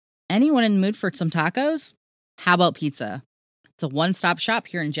anyone in the mood for some tacos? How about pizza? It's a one-stop shop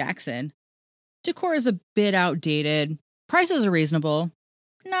here in Jackson. Decor is a bit outdated. Prices are reasonable.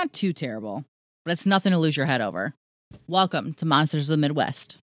 Not too terrible. But it's nothing to lose your head over. Welcome to Monsters of the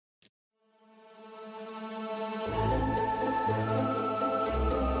Midwest.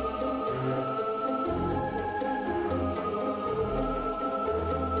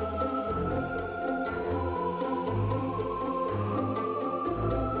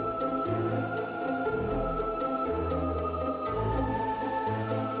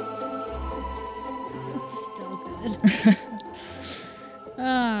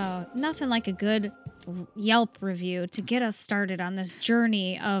 Oh, nothing like a good Yelp review to get us started on this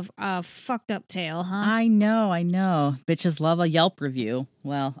journey of a fucked up tale, huh? I know. Bitches love a Yelp review.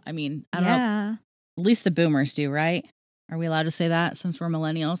 Well, I mean, I don't know. At least the boomers do, right? Are we allowed to say that since we're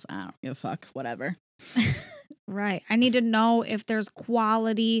millennials? I don't give a fuck. Whatever. Right. I need to know if there's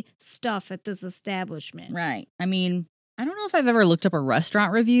quality stuff at this establishment. Right. I mean, I don't know if I've ever looked up a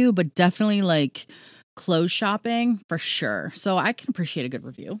restaurant review, but definitely like clothes shopping for sure. So I can appreciate a good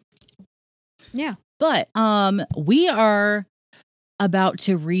review. Yeah. But we are about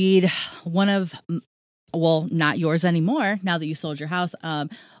to read one of, well, not yours anymore now that you sold your house.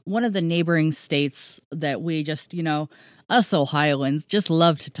 One of the neighboring states that we just, us Ohioans just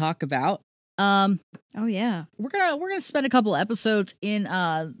love to talk about. Oh yeah. We're gonna spend a couple episodes in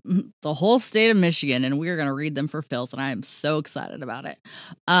the whole state of Michigan, and we're gonna read them for filth, and I am so excited about it.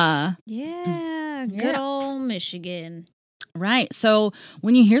 Yeah, good old Michigan. Right. So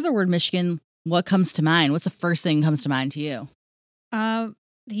when you hear the word Michigan, what comes to mind? What's the first thing that comes to mind to you? The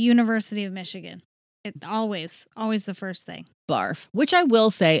University of Michigan. It always the first thing. Barf, which I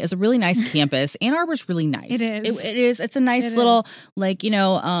will say is a really nice campus. Ann Arbor's really nice. It is. It is. It's a nice little,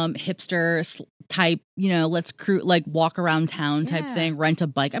 hipster type, let's walk around town type thing, rent a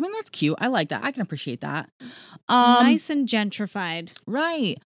bike. I mean, that's cute. I like that. I can appreciate that. Nice and gentrified.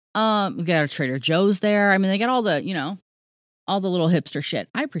 Right. We got a Trader Joe's there. I mean, they got all the, all the little hipster shit.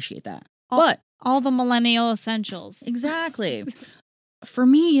 I appreciate that. All the millennial essentials. Exactly. For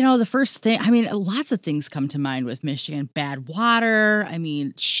me, the first thing, lots of things come to mind with Michigan. Bad water.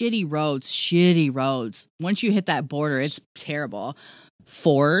 Shitty roads. Once you hit that border, it's terrible.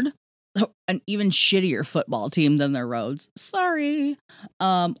 Ford, an even shittier football team than their roads. Sorry.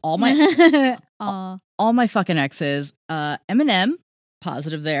 All my fucking exes. Eminem,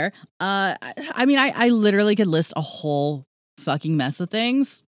 positive there. I literally could list a whole fucking mess of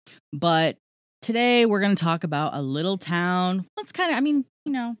things, but today we're going to talk about a little town. That's kind of,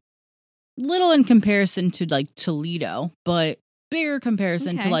 little in comparison to like Toledo, but bigger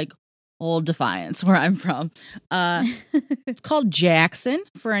comparison to like Old Defiance, where I'm from. It's called Jackson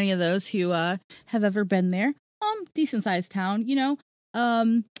for any of those who have ever been there. Decent sized town,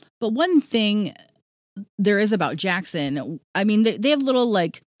 but one thing there is about Jackson, they have little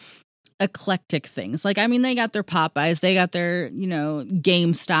like eclectic things. Like, they got their Popeyes, they got their,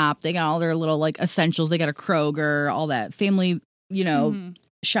 GameStop, they got all their little like essentials, they got a Kroger, all that family,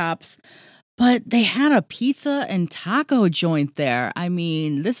 shops. But they had a pizza and taco joint there.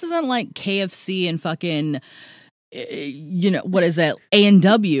 This isn't like KFC and fucking, what is it?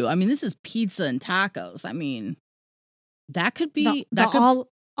 A&W. This is pizza and tacos. That could be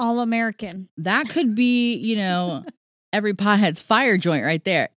all American. That could be, every pothead's fire joint right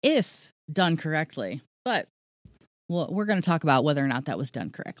there, if done correctly. But we're going to talk about whether or not that was done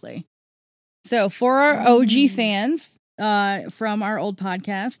correctly. So for our OG fans from our old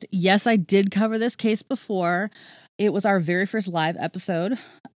podcast, yes, I did cover this case before. It was our very first live episode.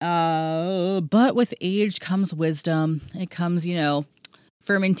 But with age comes wisdom. It comes,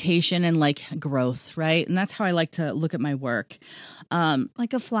 fermentation and like growth, right? And that's how I like to look at my work.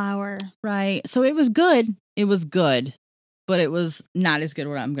 Like a flower. Right. So it was good. But it was not as good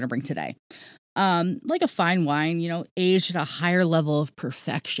what I'm going to bring today. Like a fine wine, aged at a higher level of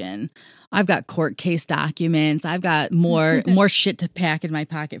perfection. I've got court case documents. I've got more shit to pack in my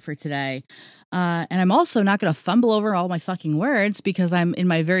pocket for today. And I'm also not going to fumble over all my fucking words because I'm in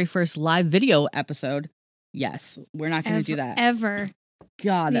my very first live video episode. Yes, we're not going to do that. Ever.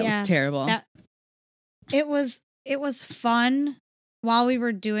 God, that was terrible. It was fun while we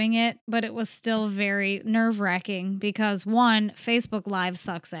were doing it, but it was still very nerve-wracking because, one, Facebook Live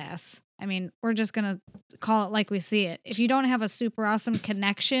sucks ass. We're just going to call it like we see it. If you don't have a super awesome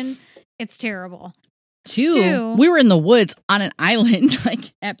connection, it's terrible. Two, we were in the woods on an island,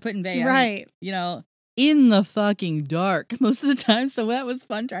 like at Put-in-Bay. Right. In the fucking dark most of the time. So that was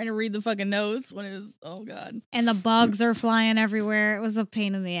fun trying to read the fucking notes when it was, oh God. And the bugs are flying everywhere. It was a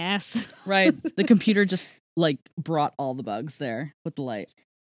pain in the ass. Right. The computer just like brought all the bugs there with the light.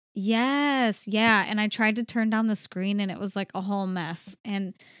 Yes. Yeah. And I tried to turn down the screen and it was like a whole mess.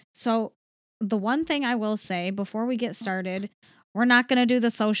 And so the one thing I will say before we get started, we're not going to do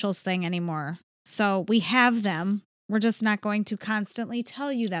the socials thing anymore. So we have them. We're just not going to constantly tell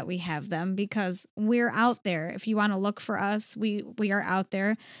you that we have them because we're out there. If you want to look for us, we are out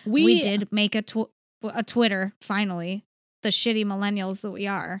there. We did make a Twitter finally. The shitty millennials that we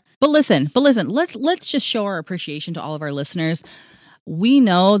are. But listen, let's just show our appreciation to all of our listeners. We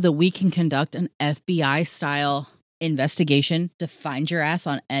know that we can conduct an FBI style investigation to find your ass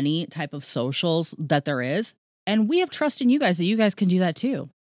on any type of socials that there is. And we have trust in you guys that you guys can do that too.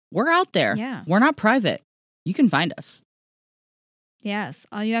 We're out there. Yeah. We're not private. You can find us. Yes.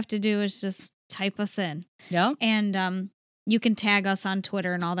 All you have to do is just type us in. Yeah. And you can tag us on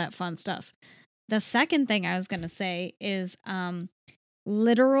Twitter and all that fun stuff. The second thing I was going to say is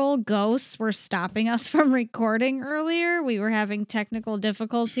literal ghosts were stopping us from recording earlier. We were having technical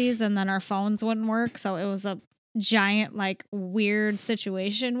difficulties and then our phones wouldn't work. So it was a giant, like, weird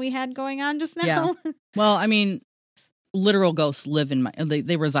situation we had going on just now. Yeah. Well, I mean, literal ghosts live in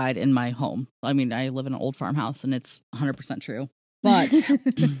they reside in my home. I mean, I live in an old farmhouse and it's 100% true. But,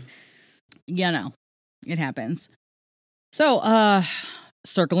 it happens. So,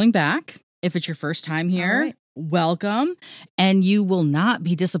 circling back, if it's your first time here, right. Welcome. And you will not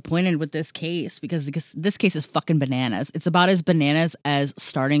be disappointed with this case because this case is fucking bananas. It's about as bananas as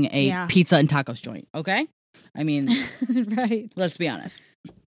starting a pizza and tacos joint. Okay. I mean, right. Let's be honest.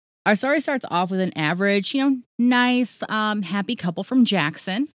 Our story starts off with an average, nice, happy couple from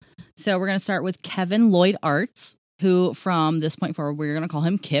Jackson. So we're going to start with Kevin Lloyd Arts, who from this point forward, we're going to call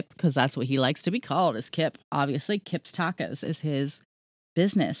him Kip because that's what he likes to be called, is Kip. Obviously, Kip's Tacos is his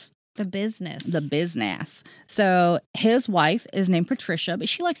business. The business. So his wife is named Patricia, but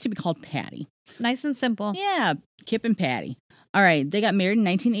she likes to be called Patty. It's nice and simple. Yeah, Kip and Patty. All right, they got married in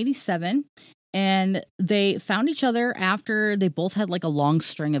 1987, and they found each other after they both had like a long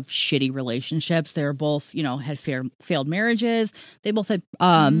string of shitty relationships. They were both, had failed marriages. They both had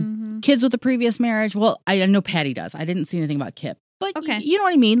kids with the previous marriage. Well, I know Patty does. I didn't see anything about Kip. But okay. You know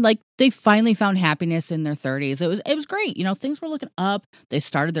what I mean? Like, they finally found happiness in their 30s. It was great. Things were looking up. They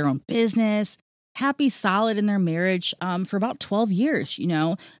started their own business, happy, solid in their marriage for about 12 years.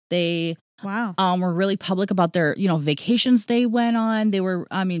 They were really public about their, vacations they went on. They were,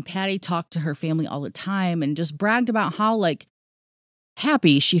 Patty talked to her family all the time and just bragged about how, like,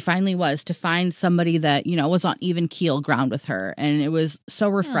 happy she finally was to find somebody that, was on even keel ground with her. And it was so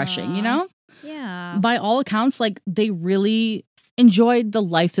refreshing, Yeah. By all accounts, like, they really enjoyed the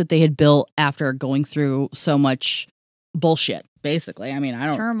life that they had built after going through so much bullshit, basically. I mean,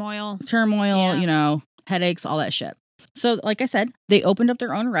 turmoil, headaches, all that shit. So, like I said, they opened up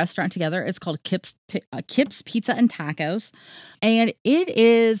their own restaurant together. It's called Kips Pizza and Tacos. And it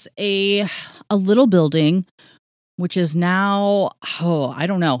is a little building, which is now, I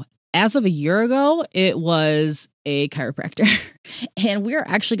don't know. As of a year ago, it was a chiropractor. And we're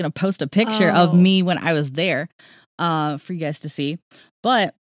actually going to post a picture of me when I was there for you guys to see.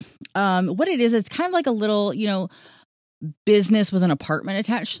 But what it is, it's kind of like a little, business with an apartment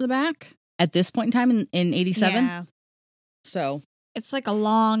attached to the back at this point in time in 87. Yeah. So it's like a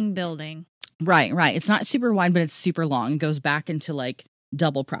long building. Right. It's not super wide, but it's super long. It goes back into like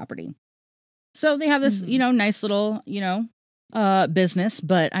double property. So they have this, nice little, business.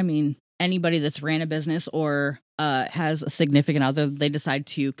 But I mean, anybody that's ran a business or has a significant other they decide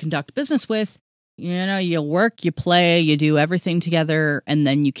to conduct business with, you work, you play, you do everything together, and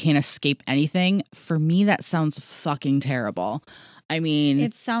then you can't escape anything. For me, that sounds fucking terrible. I mean,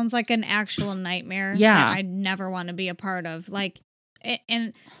 it sounds like an actual nightmare. Yeah. That I'd never want to be a part of. Like,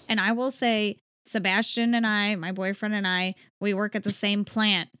 and I will say, Sebastian and I, my boyfriend and I, we work at the same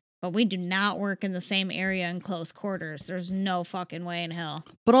plant, but we do not work in the same area in close quarters. There's no fucking way in hell.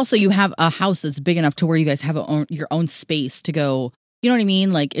 But also, you have a house that's big enough to where you guys have your own space to go. You know what I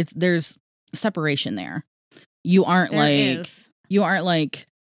mean? Like, there's separation there. You aren't like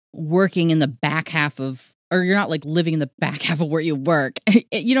working in the back half of, or you're not like living in the back half of where you work.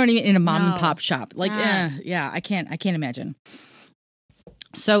 You know what I mean? In a mom and pop shop. Like, I can't imagine.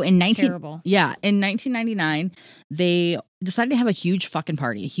 So in 1999, they decided to have a huge fucking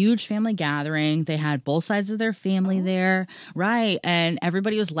party, a huge family gathering. They had both sides of their family there. Right. And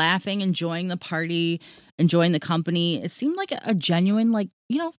everybody was laughing, enjoying the party, enjoying the company. It seemed like a genuine, like,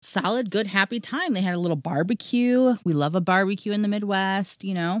 solid, good, happy time. They had a little barbecue. We love a barbecue in the Midwest,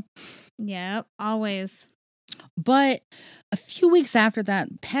 Yep, always. But a few weeks after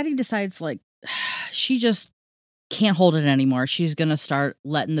that, Patty decides, like, she just can't hold it anymore. She's going to start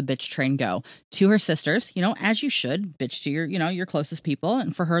letting the bitch train go to her sisters, as you should bitch to your closest people.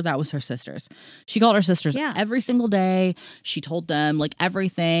 And for her, that was her sisters. She called her sisters every single day. She told them like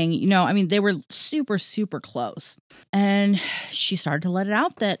everything, they were super, super close. And she started to let it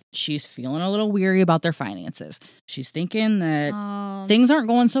out that she's feeling a little weary about their finances. She's thinking that things aren't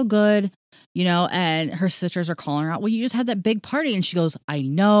going so good. And her sisters are calling her out. Well, you just had that big party. And she goes, I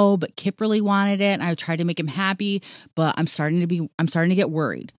know, but Kip really wanted it. And I tried to make him happy, but I'm starting to get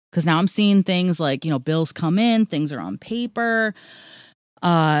worried because now I'm seeing things like, bills come in, things are on paper.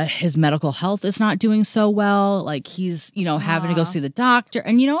 His medical health is not doing so well. Like he's, having to go see the doctor.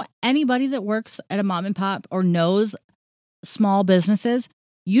 And, anybody that works at a mom and pop or knows small businesses,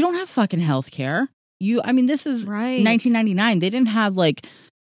 you don't have fucking health care. This is 1999. They didn't have like,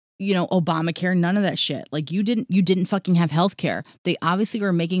 Obamacare, none of that shit. Like you didn't fucking have health care. They obviously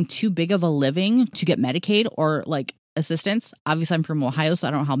were making too big of a living to get Medicaid or like assistance. Obviously I'm from Ohio, so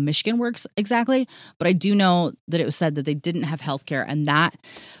I don't know how Michigan works exactly, but I do know that it was said that they didn't have health care, and that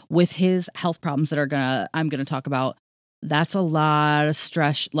with his health problems that I'm gonna talk about, that's a lot of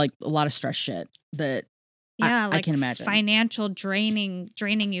stress, like a lot of stress shit that I can imagine. Financial draining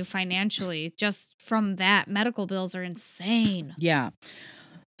you financially just from that. Medical bills are insane. Yeah.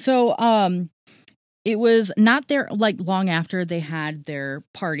 So, it was not there like long after they had their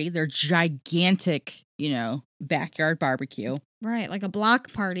party, their gigantic, backyard barbecue. Right. Like a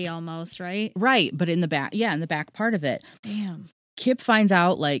block party almost, right? Right. But in the back part of it. Damn. Kip finds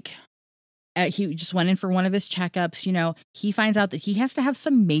out like he just went in for one of his checkups. He finds out that he has to have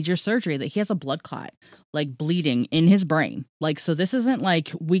some major surgery, that he has a blood clot, like bleeding in his brain. Like, so this isn't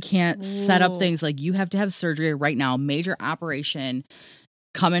like we can't set up things like you have to have surgery right now, major operation.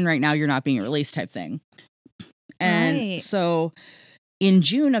 Come in right now, you're not being released type thing. And so in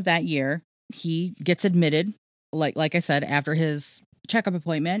June of that year, he gets admitted, like I said, after his checkup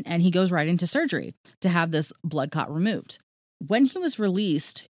appointment, and he goes right into surgery to have this blood clot removed. When he was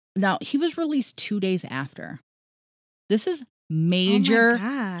released, now he was released 2 days after. This is major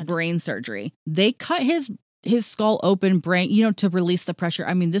brain surgery. They cut his skull open, brain, to release the pressure.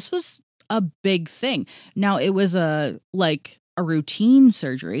 This was a big thing. Now it was a routine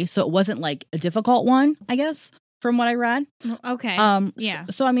surgery, so it wasn't like a difficult one, I guess, from what I read. Okay. Yeah.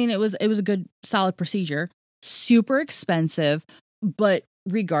 So it was a good solid procedure, super expensive, but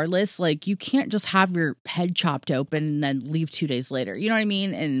regardless, like you can't just have your head chopped open and then leave 2 days later. You know what I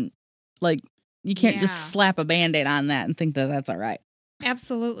mean? And like you can't just slap a Band-Aid on that and think that that's all right.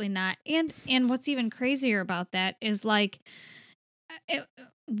 Absolutely not. And what's even crazier about that is like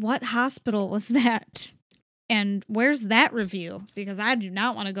what hospital was that? And where's that review? Because I do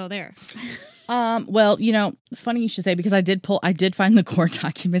not want to go there. Well, funny you should say, because I did find the court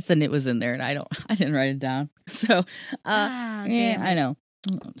documents and it was in there, and I didn't write it down. So, damn. I know,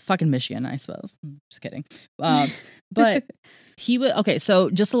 fucking Michigan, I suppose. Just kidding. But okay. So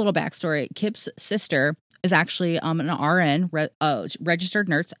just a little backstory. Kip's sister is actually an RN, registered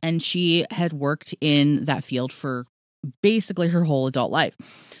nurse, and she had worked in that field for basically her whole adult life.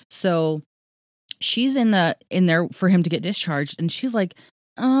 So she's in there for him to get discharged, and she's like,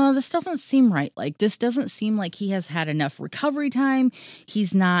 oh, this doesn't seem right. Like, this doesn't seem like he has had enough recovery time.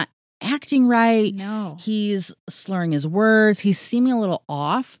 He's not acting right. No. He's slurring his words. He's seeming a little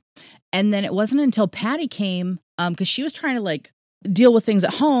off. And then it wasn't until Patty came, because she was trying to like deal with things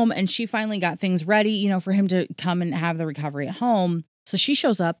at home, and she finally got things ready, for him to come and have the recovery at home. So she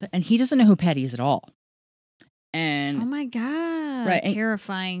shows up, and he doesn't know who Patty is at all. And oh my God. Right.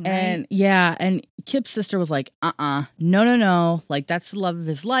 Terrifying. And yeah. And Kip's sister was like, no. Like, that's the love of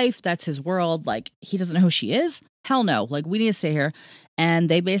his life. That's his world. Like, he doesn't know who she is. Hell no. Like, we need to stay here. And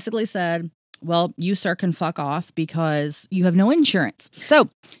they basically said, well, you, sir, can fuck off because you have no insurance. So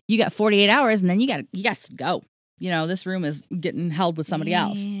you got 48 hours and then you got to go. This room is getting held with somebody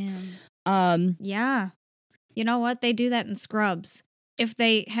else. Yeah. You know what? They do that in Scrubs. If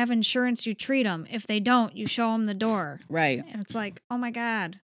they have insurance, you treat them. If they don't, you show them the door. Right. And it's like, oh my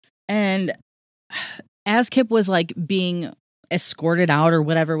God. And as Kip was like being escorted out or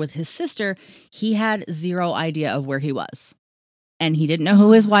whatever with his sister, he had zero idea of where he was. And he didn't know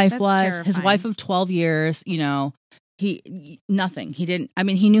who his wife was. Terrifying. His wife of 12 years, nothing. He didn't,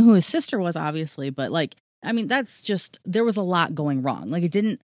 he knew who his sister was, obviously, but like, that's just, there was a lot going wrong. Like it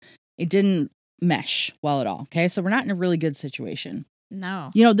didn't mesh well at all. Okay. So we're not in a really good situation.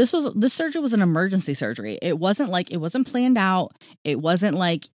 No. This surgery was an emergency surgery. It wasn't planned out. It wasn't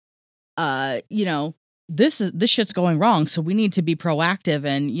like, this shit's going wrong. So we need to be proactive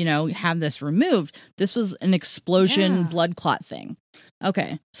and, have this removed. This was an explosion blood clot thing.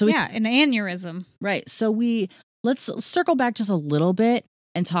 Okay. So an aneurysm. Right. So we let's circle back just a little bit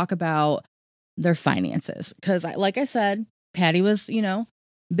and talk about their finances. Because like I said, Patty was,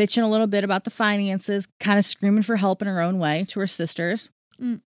 bitching a little bit about the finances, kind of screaming for help in her own way to her sisters.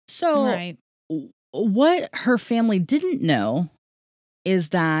 So Right. what her family didn't know is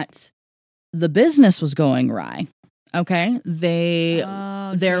that the business was going awry. Okay. There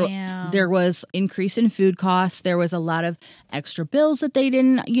was increase in food costs. There was a lot of extra bills that they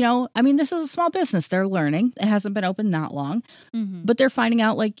didn't, this is a small business. They're learning. It hasn't been open that long, but they're finding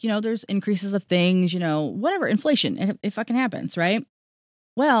out there's increases of things, whatever, inflation. It fucking happens, right?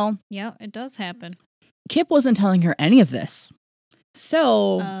 Well, yeah, it does happen. Kip wasn't telling her any of this.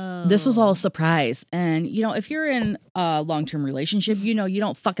 So this was all a surprise. And, if you're in a long-term relationship, you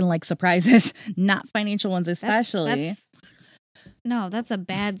don't fucking like surprises, not financial ones especially. That's a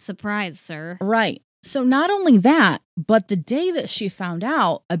bad surprise, sir. Right. So not only that, but the day that she found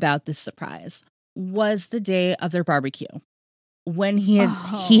out about this surprise was the day of their barbecue, when he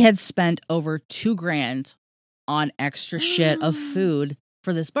had spent over $2,000 on extra shit of food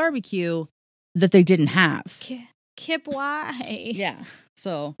for this barbecue that they didn't have. Kip, why? Yeah.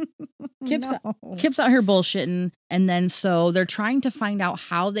 So Kip's out here bullshitting. And then so they're trying to find out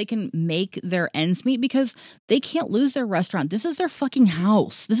how they can make their ends meet, because they can't lose their restaurant. This is their fucking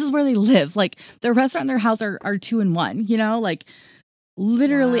house. This is where they live. Like, their restaurant and their house are 2 in 1,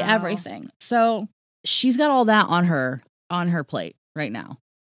 literally everything. So she's got all that on her plate right now.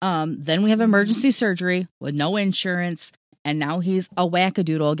 Then we have emergency surgery with no insurance. And now he's a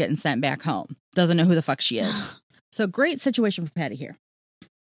wackadoodle getting sent back home. Doesn't know who the fuck she is. So great situation for Patty here.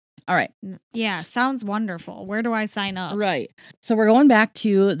 All right. Yeah, sounds wonderful. Where do I sign up? Right. So we're going back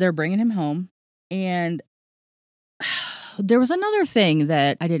to they're bringing him home. And there was another thing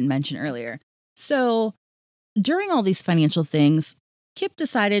that I didn't mention earlier. So during all these financial things, Kip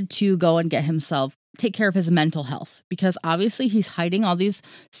decided to go and take care of his mental health, because obviously he's hiding all these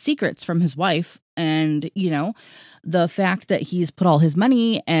secrets from his wife. And, the fact that he's put all his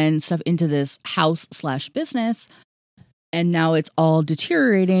money and stuff into this house/business, and now it's all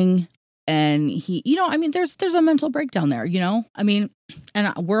deteriorating. And he, there's a mental breakdown there, and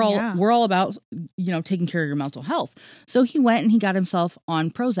we're all about, taking care of your mental health. So he went and he got himself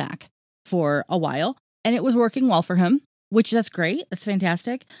on Prozac for a while, and it was working well for him, which that's great. That's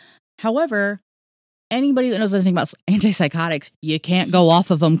fantastic. However, anybody that knows anything about antipsychotics, you can't go off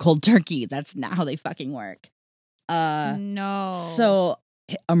of them cold turkey. That's not how they fucking work. No. So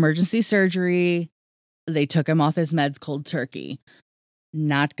emergency surgery, they took him off his meds cold turkey.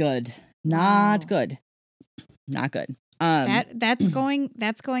 Not good. Not good. Not good. That's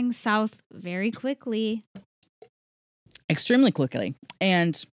going south very quickly. Extremely quickly.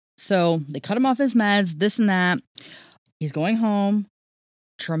 And so they cut him off his meds, this and that. He's going home.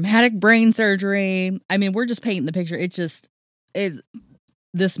 Traumatic brain surgery. We're just painting the picture.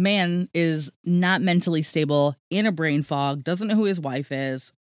 This man is not mentally stable, in a brain fog, doesn't know who his wife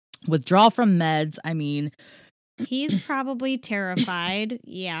is, withdrawal from meds. He's probably terrified.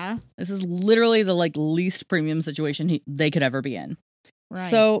 Yeah. This is literally the least premium situation they could ever be in. Right.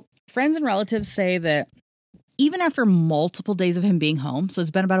 So friends and relatives say that even after multiple days of him being home, so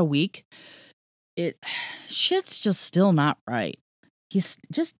it's been about a week, shit's just still not right. He's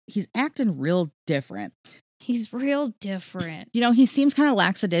acting real different. He's real different. He seems kind of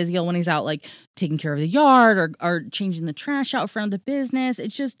lackadaisical when he's out, taking care of the yard or changing the trash out front of the business.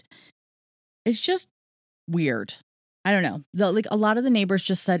 It's just weird. I don't know. A lot of the neighbors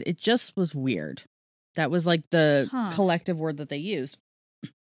just said it just was weird. That was the collective word that they used.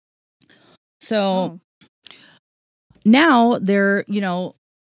 So now they're,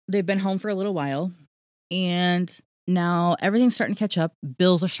 they've been home for a little while, and now everything's starting to catch up.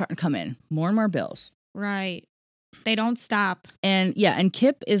 Bills are starting to come in. More and more bills. Right. They don't stop. And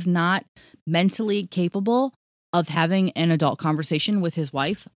Kip is not mentally capable of having an adult conversation with his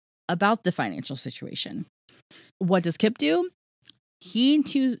wife about the financial situation. What does Kip do? He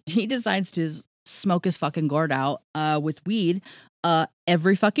decides to smoke his fucking gourd out with weed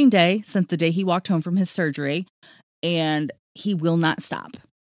every fucking day since the day he walked home from his surgery, and he will not stop.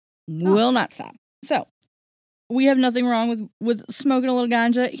 Will not stop. So we have nothing wrong with smoking a little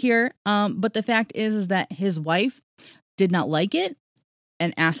ganja here. But the fact is that his wife did not like it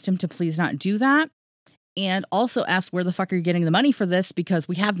and asked him to please not do that. And also asked, where the fuck are you getting the money for this? Because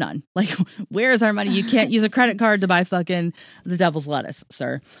we have none. Where is our money? You can't use a credit card to buy fucking the devil's lettuce,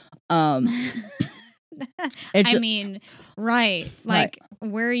 sir. Right.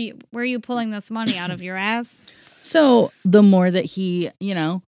 Where are you pulling this money out of your ass? So the more that he,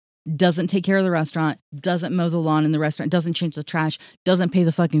 doesn't take care of the restaurant, doesn't mow the lawn in the restaurant, doesn't change the trash, doesn't pay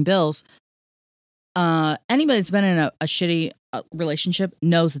the fucking bills, Anybody that's been in a shitty relationship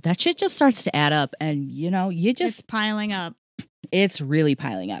knows that shit just starts to add up, and it's piling up. It's really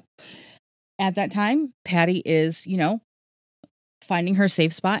piling up. At that time, Patty is, finding her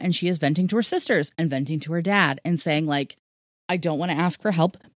safe spot, and she is venting to her sisters and venting to her dad and saying, like, I don't want to ask for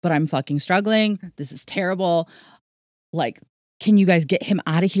help, but I'm fucking struggling. This is terrible. Like, can you guys get him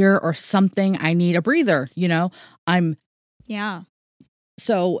out of here or something? I need a breather, Yeah.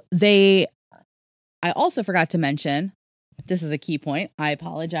 So I also forgot to mention, this is a key point. I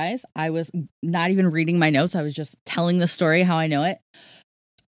apologize. I was not even reading my notes. I was just telling the story how I know it.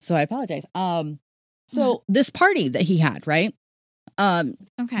 So I apologize. So this party that he had, right?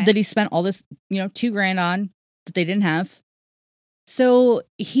 Okay. That he spent all this, $2,000 on that they didn't have. So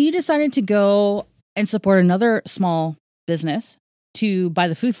he decided to go and support another small business to buy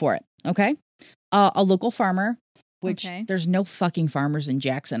the food for it. Okay. A local farmer, which there's no fucking farmers in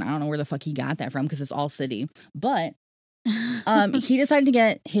Jackson. I don't know where the fuck he got that from because it's all city. But he decided to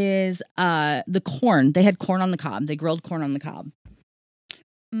get his the corn. They had corn on the cob. They grilled corn on the cob.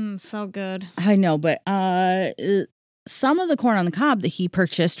 So good. I know, but some of the corn on the cob that he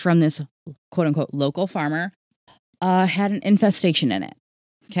purchased from this quote unquote local farmer had an infestation in it.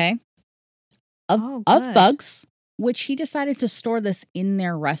 Okay. Of bugs, which he decided to store this in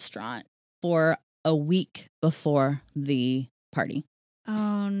their restaurant for a week before the party.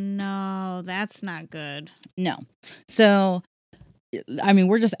 Oh no, that's not good. No. So, I mean,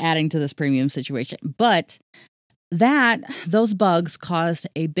 we're just adding to this premium situation, but those bugs caused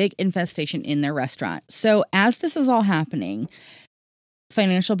a big infestation in their restaurant. So as this is all happening,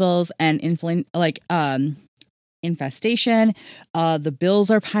 financial bills and infestation, the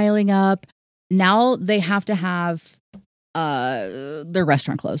bills are piling up. Now they have to have their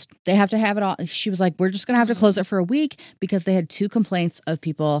restaurant closed. They have to have it all. She was like, we're just going to have to close it for a week because they had 2 complaints of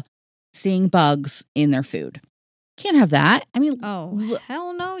people seeing bugs in their food. Can't have that. I mean,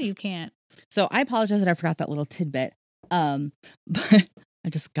 hell no, you can't. So I apologize that I forgot that little tidbit. But I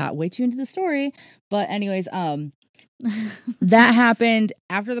just got way too into the story. But anyways, that happened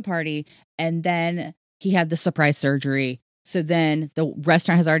after the party, and then he had the surprise surgery. So then the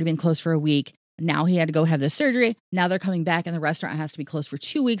restaurant has already been closed for a week. Now he had to go have this surgery. Now they're coming back, and the restaurant has to be closed for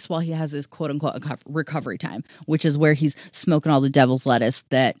 2 weeks while he has his quote unquote recovery time, which is where he's smoking all the devil's lettuce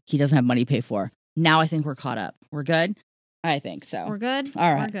that he doesn't have money to pay for. Now I think we're caught up. We're good? I think so. We're good?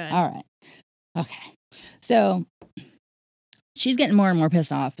 All right. We're good. All right. Okay. So she's getting more and more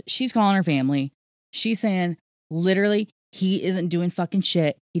pissed off. She's calling her family. She's saying, literally, he isn't doing fucking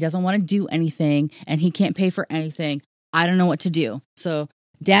shit. He doesn't want to do anything, and he can't pay for anything. I don't know what to do. So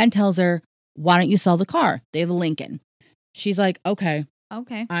dad tells her, why don't you sell the car? They have a Lincoln. She's like, okay.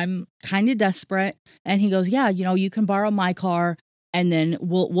 I'm kind of desperate. And he goes, yeah, you can borrow my car, and then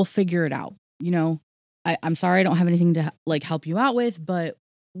we'll figure it out. I'm sorry I don't have anything to help you out with, but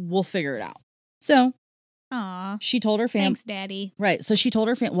we'll figure it out. So she told her family. Thanks, Daddy. Right. So she told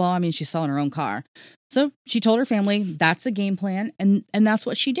her family. Well, I mean, she's selling her own car. So she told her family that's the game plan. And that's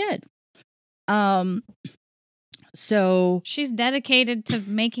what she did. So she's dedicated to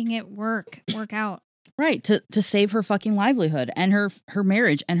making it work out. Right. To save her fucking livelihood and her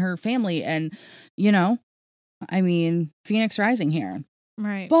marriage and her family. And, I mean, Phoenix Rising here.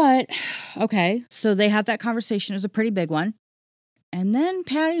 Right. But, okay. So they had that conversation. It was a pretty big one. And then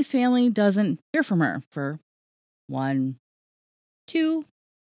Patty's family doesn't hear from her for 1, 2,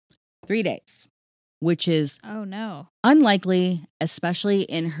 3 days, which is unlikely, especially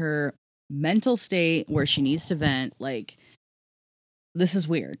in her mental state where she needs to vent. This is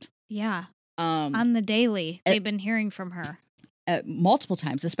weird. Yeah. On the daily, they've been hearing from her multiple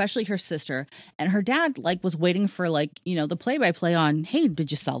times, especially her sister. And her dad was waiting for the play-by-play on, hey,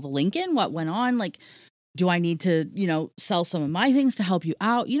 did you sell the Lincoln? What went on? Do I need to, sell some of my things to help you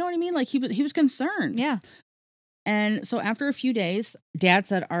out? You know what I mean? He was concerned. Yeah. And so after a few days, dad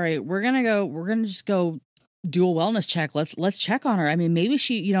said, all right, we're going to just go do a wellness check. Let's check on her. I mean, maybe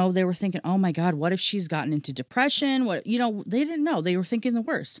she, they were thinking, oh my God, what if she's gotten into depression? What, they didn't know. They were thinking the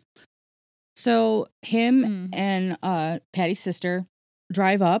worst. So him and Patty's sister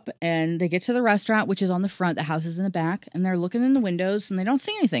drive up, and they get to the restaurant, which is on the front. The house is in the back, and they're looking in the windows, and they don't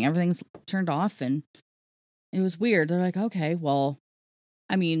see anything. Everything's turned off, and it was weird. They're like, okay, well,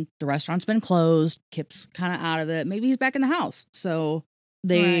 I mean, the restaurant's been closed. Kip's kind of out of it. Maybe he's back in the house. So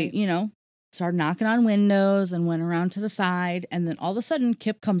they, started knocking on windows and went around to the side. And then all of a sudden,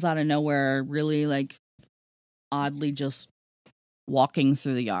 Kip comes out of nowhere, really oddly just walking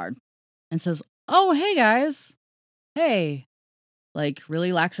through the yard and says, oh, hey guys. Hey,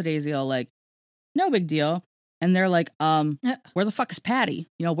 really lackadaisical, no big deal. And they're like, where the fuck is Patty?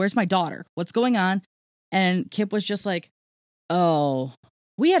 You know, where's my daughter? What's going on? And Kip was just like, oh,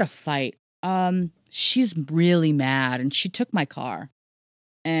 we had a fight. She's really mad and she took my car.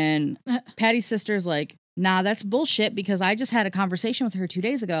 And Patty's sister's like, nah, that's bullshit because I just had a conversation with her 2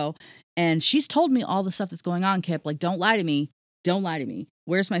 days ago and she's told me all the stuff that's going on, Kip. Like, don't lie to me. Don't lie to me.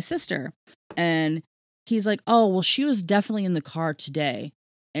 Where's my sister? And he's like, oh, well, she was definitely in the car today.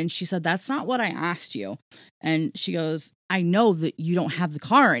 And she said, that's not what I asked you. And she goes, I know that you don't have the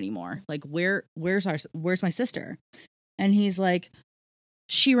car anymore. Like, where's my sister? And he's like,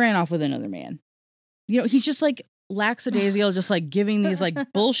 she ran off with another man. You know, he's just like lackadaisical, just like giving these like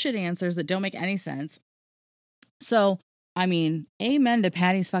bullshit answers that don't make any sense. So, I mean, amen to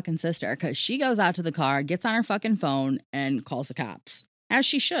Patty's fucking sister, because she goes out to the car, gets on her fucking phone and calls the cops, as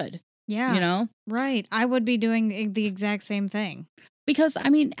she should. Yeah. You know? Right. I would be doing the exact same thing. Because, I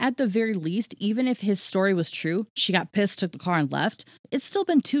mean, at the very least, even if his story was true, she got pissed, took the car and left. It's still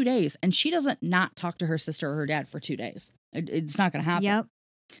been 2 days and she doesn't not talk to her sister or her dad for 2 days. It's not going to happen. Yep.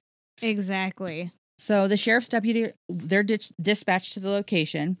 Exactly. So the sheriff's deputy, they're dispatched to the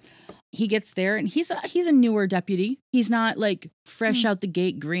location. He gets there and he's a newer deputy. He's not like fresh out the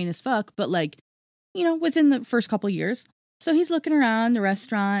gate, green as fuck, but like, you know, within the first couple years. So he's looking around the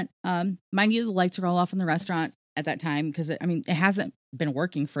restaurant. Mind you, the lights are all off in the restaurant at that time because it hasn't been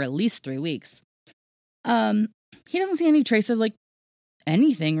working for at least 3 weeks. He doesn't see any trace of like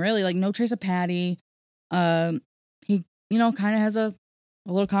anything really, like no trace of Patty. He, you know, kind of has a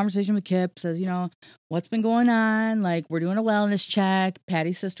little conversation with Kip, says, you know, what's been going on? Like, we're doing a wellness check.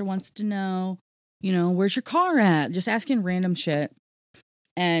 Patty's sister wants to know, you know, where's your car at? Just asking random shit.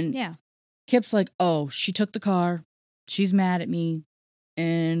 And yeah, Kip's like, oh, she took the car. She's mad at me.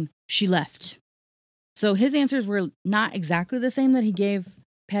 And she left. So his answers were not exactly the same that he gave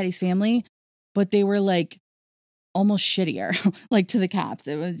Patty's family, but they were like almost shittier, like to the cops.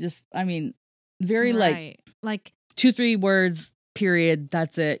 It was just, I mean, very like 2-3 words, period.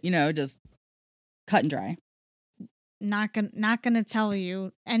 That's it. You know, just cut and dry. Not gonna tell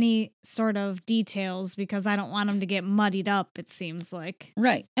you any sort of details because I don't want them to get muddied up. It seems like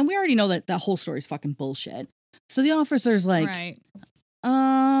right, and we already know that whole story is fucking bullshit. So the officer's like, right.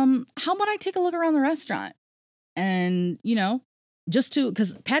 How about I take a look around the restaurant? And, you know, just to,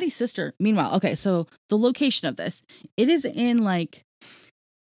 because Patty's sister, meanwhile, okay, so the location of this, it is in like,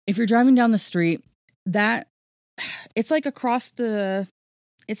 if you're driving down the street, that it's like across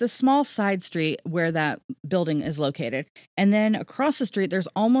it's a small side street where that building is located. And then across the street, there's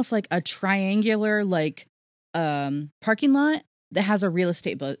almost like a triangular, like, parking lot that has a real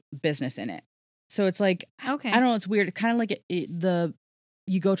estate business in it. So it's like, okay, I don't know, it's weird. It's kind of like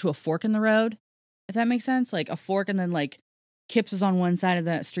you go to a fork in the road, if that makes sense. Like a fork, and then like Kips is on one side of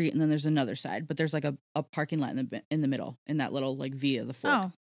that street, and then there's another side, but there's like a parking lot in the middle, in that little like V of the fork.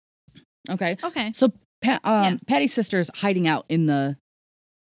 Oh, okay. So Patty's sister's hiding out in the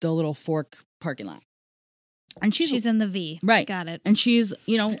little fork parking lot, and she's in the V, right? Got it. And she's,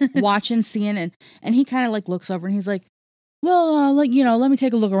 you know, watching, seeing, and he kind of like looks over and he's like, well, like, you know, let me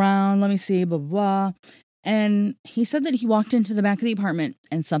take a look around, let me see, blah, blah, blah. And he said that he walked into the back of the apartment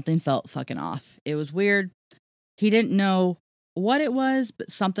and something felt fucking off. It was weird. He didn't know what it was, but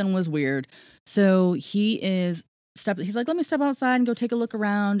something was weird. So he's like, let me step outside and go take a look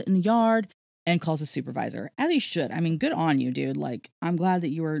around in the yard, and calls the supervisor, as he should. I mean, good on you, dude. Like, I'm glad that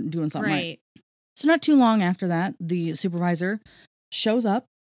you were doing something right. So not too long after that, the supervisor shows up,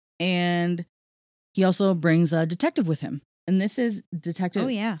 and he also brings a detective with him. And this is Detective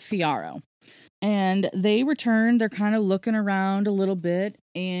Fiaro. And they return. They're kind of looking around a little bit.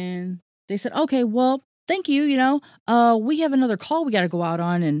 And they said, okay, well, thank you. You know, we have another call we got to go out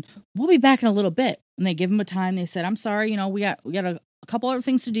on, and we'll be back in a little bit. And they give him a time. They said, I'm sorry. You know, we got a couple other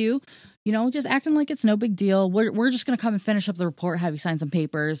things to do. You know, just acting like it's no big deal. We're just going to come and finish up the report, have you sign some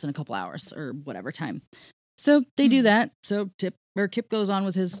papers in a couple hours or whatever time. So they do that. So Kip goes on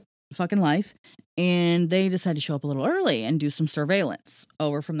with his fucking life, and they decide to show up a little early and do some surveillance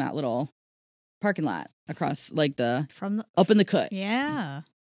over from that little parking lot across like up in the cut. Yeah.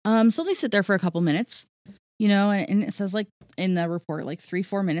 So they sit there for a couple minutes, you know, and it says like in the report, like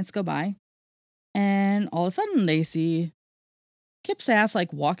 3-4 minutes go by, and all of a sudden they see Kip's ass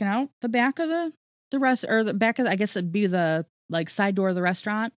like walking out the back of the rest, or the back of I guess it'd be the like side door of the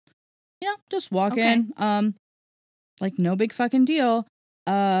restaurant. You know, just walking. Okay. Like no big fucking deal.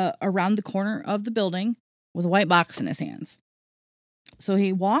 Around the corner of the building with a white box in his hands. So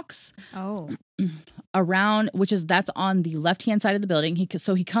he walks around, that's on the left-hand side of the building. He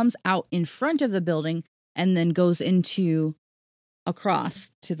comes out in front of the building and then goes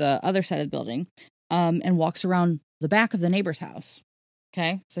across to the other side of the building. and walks around the back of the neighbor's house.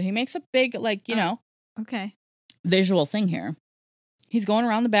 Okay. So he makes a big, like, Okay. visual thing here. He's going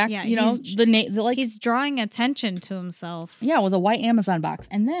around the back, he's drawing attention to himself. Yeah, with a white Amazon box.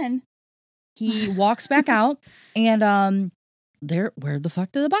 And then he walks back out and where the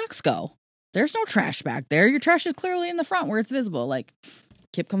fuck did the box go? There's no trash back there. Your trash is clearly in the front where it's visible. Like,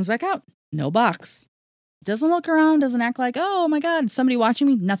 Kip comes back out. No box. Doesn't look around, doesn't act like, oh my God, somebody watching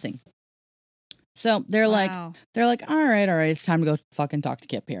me? Nothing. So they're like, all right, it's time to go fucking talk to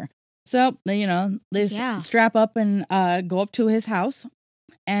Kip here. So they, strap up and go up to his house.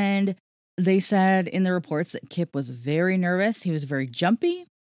 And they said in the reports that Kip was very nervous. He was very jumpy,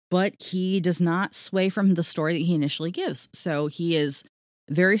 but he does not sway from the story that he initially gives. So he is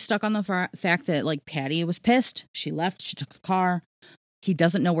very stuck on the fact that, like, Patty was pissed. She left. She took the car. He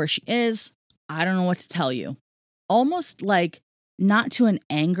doesn't know where she is. I don't know what to tell you. Almost like not to an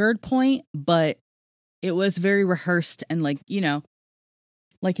angered point, but it was very rehearsed and like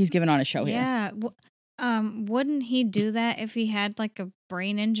he's giving on a show here. Yeah. Wouldn't he do that if he had like a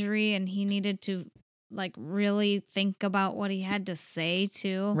brain injury and he needed to like really think about what he had to say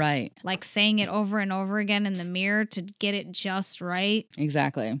too? Right. Like saying it over and over again in the mirror to get it just right.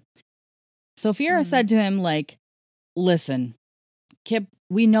 Exactly. So Fiera said to him, like, listen, Kip,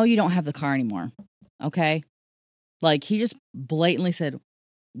 we know you don't have the car anymore. Okay. Like, he just blatantly said,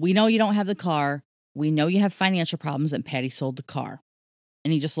 we know you don't have the car. We know you have financial problems and Patty sold the car.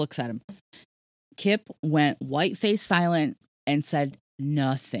 And he just looks at him. Kip went white-faced silent and said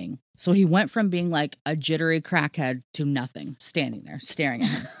nothing. So he went from being like a jittery crackhead to nothing, standing there, staring at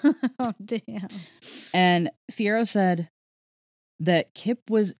him. Oh, damn. And Fiero said that Kip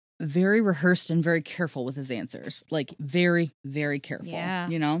was very rehearsed and very careful with his answers. Like, very, very careful.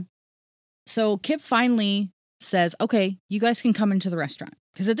 Yeah. So Kip finally says, okay, you guys can come into the restaurant.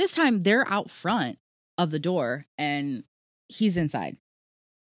 Because at this time, they're out front of the door and he's inside.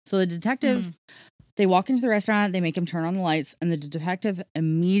 So the detective, they walk into the restaurant, they make him turn on the lights, and the detective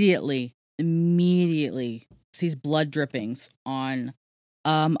immediately sees blood drippings on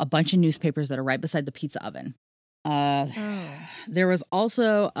a bunch of newspapers that are right beside the pizza oven. There was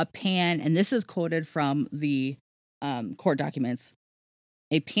also a pan, and this is quoted from the court documents,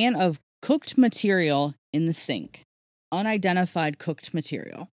 a pan of cooked material in the sink, unidentified cooked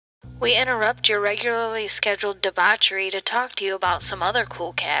material. We interrupt your regularly scheduled debauchery to talk to you about some other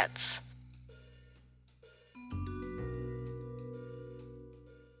cool cats.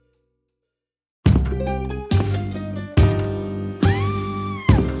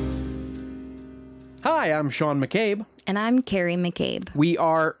 Hi, I'm Sean McCabe. And I'm Carrie McCabe. We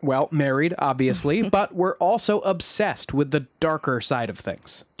are, well, married, obviously, but we're also obsessed with the darker side of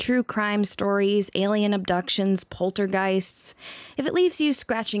things. True crime stories, alien abductions, poltergeists. If it leaves you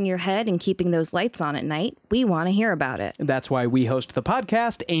scratching your head and keeping those lights on at night, we want to hear about it. That's why we host the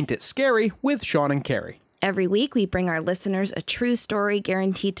podcast, Ain't It Scary, with Sean and Carrie. Every week, we bring our listeners a true story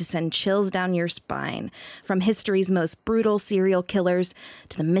guaranteed to send chills down your spine. From history's most brutal serial killers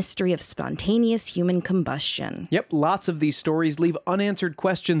to the mystery of spontaneous human combustion. Yep, lots of these stories leave unanswered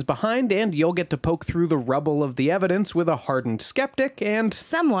questions behind, and you'll get to poke through the rubble of the evidence with a hardened skeptic and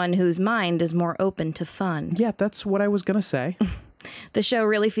someone whose mind is more open to fun. Yeah, that's what I was gonna say. The show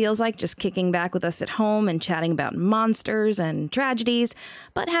really feels like just kicking back with us at home and chatting about monsters and tragedies,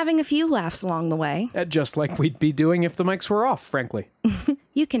 but having a few laughs along the way. Just like we'd be doing if the mics were off, frankly.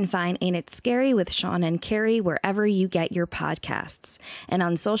 You can find Ain't It Scary with Sean and Carrie wherever you get your podcasts, and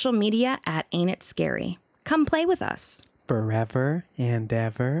on social media at Ain't It Scary. Come play with us. Forever and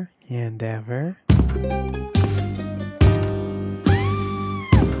ever and ever.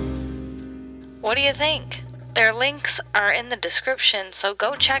 What do you think? Their links are in the description, so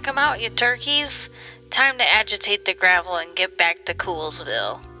go check them out, you turkeys. Time to agitate the gravel and get back to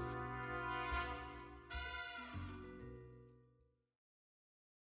Coolsville.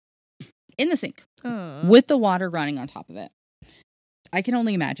 In the sink, with the water running on top of it. I can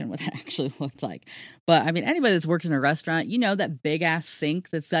only imagine what that actually looked like. But, I mean, anybody that's worked in a restaurant, you know that big-ass sink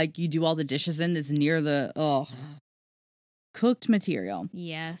that's like you do all the dishes in that's near the, cooked material.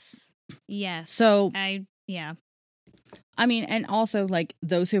 Yes. So... Yeah. I mean, and also, like,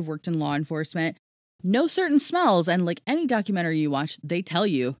 those who have worked in law enforcement know certain smells. And, like, any documentary you watch, they tell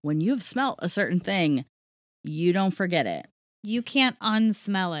you when you've smelt a certain thing, you don't forget it. You can't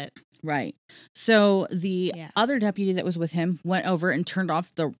unsmell it. Right. So the other deputy that was with him went over and turned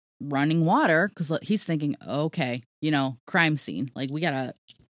off the running water because he's thinking, okay, crime scene. Like, we got to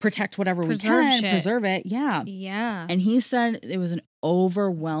protect whatever we can. Preserve it. Yeah. Yeah. And he said it was an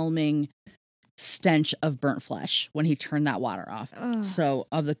overwhelming stench of burnt flesh when he turned that water off. Ugh. So,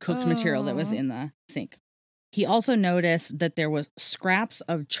 of the cooked material that was in the sink. He also noticed that there was scraps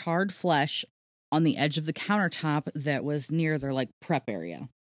of charred flesh on the edge of the countertop that was near their like prep area.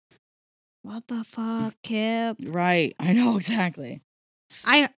 What the fuck, Kip? Right. I know exactly.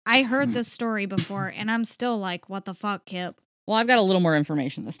 I heard this story before and I'm still like, what the fuck, Kip? Well, I've got a little more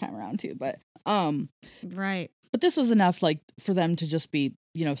information this time around too, but right. But this was enough like for them to just be,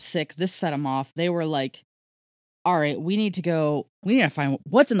 sick. This set them off. They were like, all right, we need to find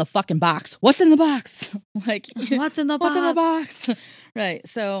what's in the fucking box. What's in the box? Like, what's in the box? What's in the box? Right.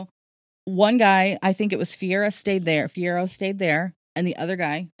 So one guy, I think it was Fierro stayed there. And the other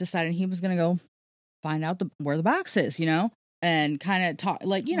guy decided he was going to go find out where the box is, and kind of talk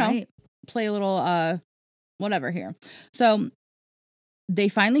like, right. play a little, whatever here. So they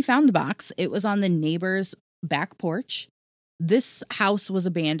finally found the box. It was on the neighbor's back porch. This house was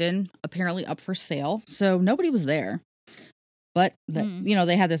abandoned, apparently up for sale. So nobody was there. But,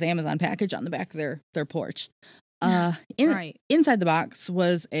 they had this Amazon package on the back of their porch. Right. Inside the box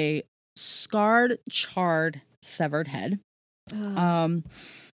was a scarred, charred, severed head.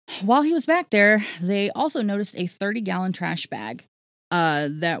 While he was back there, they also noticed a 30-gallon trash bag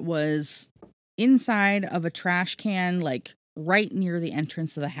that was inside of a trash can, like right near the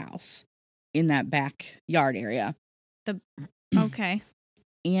entrance of the house in that backyard area. Okay.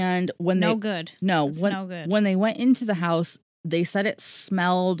 And when no good. When they went into the house, they said it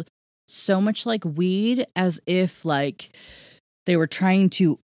smelled so much like weed, as if like they were trying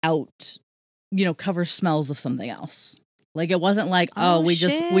to cover smells of something else. Like it wasn't like, we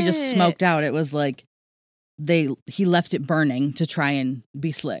just smoked out. It was like he left it burning to try and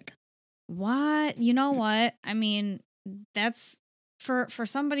be slick. What? You know what? I mean, that's for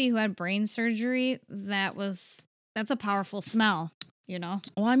somebody who had brain surgery, that's a powerful smell, Well,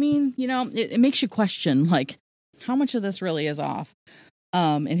 I mean, it makes you question like how much of this really is off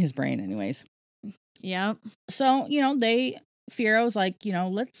in his brain anyways. Yep. So, Fierro's like,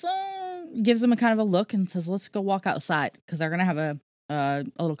 let's gives him a kind of a look and says, let's go walk outside because they're going to have a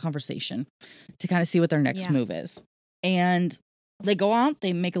little conversation to kind of see what their next move is. And they go out,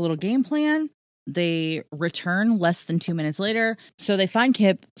 they make a little game plan. They return less than 2 minutes later. So they find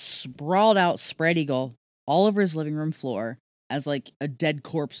Kip sprawled out, spread eagle, all over his living room floor as like a dead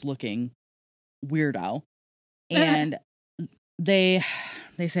corpse looking weirdo. And they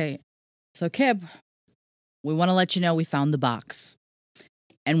say, so Kip, we want to let you know we found the box.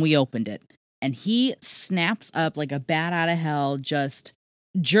 And we opened it. And he snaps up like a bat out of hell, just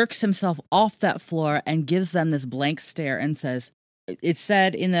jerks himself off that floor and gives them this blank stare and says, it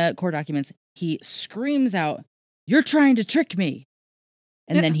said in the court documents, he screams out, "You're trying to trick me."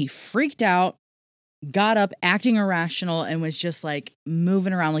 And then he freaked out, got up, acting irrational, and was just like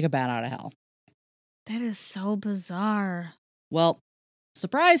moving around like a bat out of hell. That is so bizarre. Well,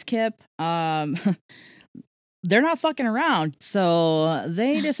 surprise, Kip. They're not fucking around. So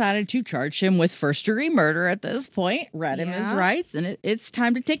they decided to charge him with first-degree murder at this point. Read him his rights. And it's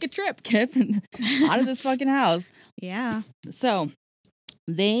time to take a trip, Kip, out of this fucking house. Yeah. So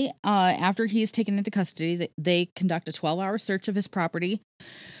they, after he's taken into custody, they conduct a 12-hour search of his property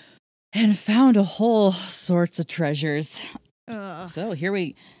and found a whole sorts of treasures. Ugh. So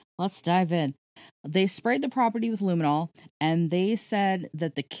let's dive in. They sprayed the property with luminol, and they said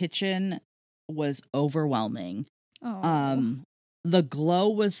that the kitchen was overwhelming. The glow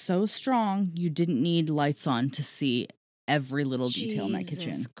was so strong you didn't need lights on to see every little detail in that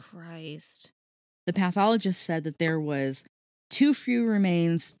kitchen. Jesus Christ. The pathologist said that there was too few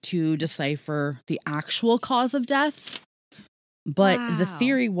remains to decipher the actual cause of death, but the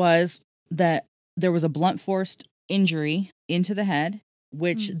theory was that there was a blunt force injury into the head,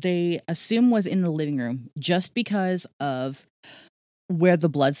 which they assume was in the living room just because of where the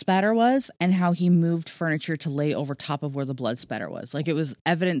blood spatter was and how he moved furniture to lay over top of where the blood spatter was. Like it was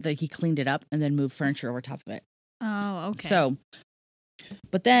evident that he cleaned it up and then moved furniture over top of it. Oh, okay. So,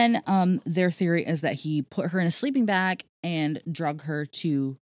 but then their theory is that he put her in a sleeping bag and drug her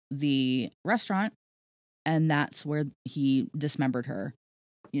to the restaurant, and that's where he dismembered her,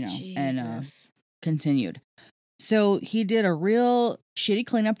 and continued. So he did a real shitty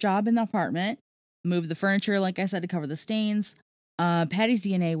cleanup job in the apartment, moved the furniture, like I said, to cover the stains. Patty's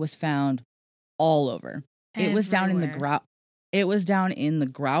DNA was found all over. It was down in the grout. It was down in the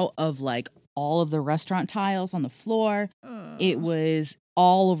grout of like all of the restaurant tiles on the floor. It was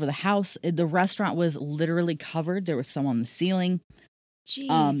all over the house. The restaurant was literally covered. There was some on the ceiling.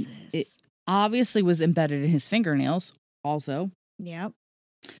 Jesus. It obviously was embedded in his fingernails also. Yep.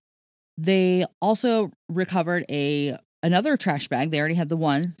 They also recovered a another trash bag. They already had the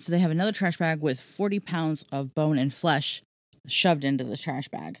one. So they have another trash bag with 40 pounds of bone and flesh shoved into this trash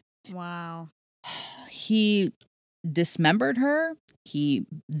bag. Wow. He dismembered her. He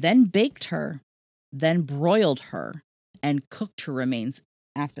then baked her, then broiled her, and cooked her remains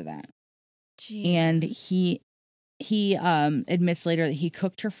after that. Jeez. And he admits later that he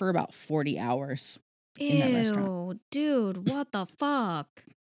cooked her for about 40 hours in that restaurant. Ew, dude, what the fuck?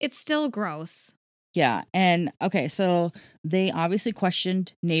 It's still gross. Yeah. And okay, so they obviously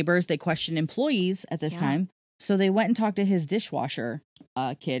questioned neighbors. They questioned employees at this time. So they went and talked to his dishwasher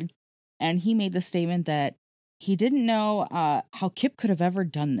kid. And he made the statement that he didn't know how Kip could have ever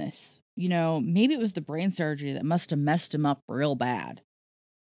done this. You know, maybe it was the brain surgery that must have messed him up real bad.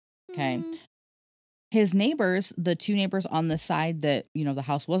 Okay. His neighbors, the two neighbors on the side that, you know, the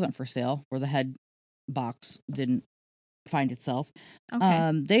house wasn't for sale, where the head box didn't find itself.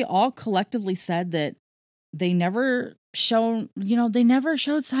 Okay. They all collectively said that they never showed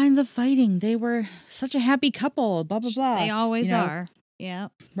signs of fighting. They were such a happy couple, blah, blah, blah. They always are. Yeah.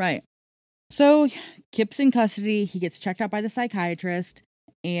 Right. So Kip's in custody. He gets checked out by the psychiatrist.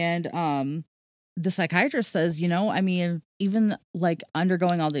 And the psychiatrist says, you know, I mean, even like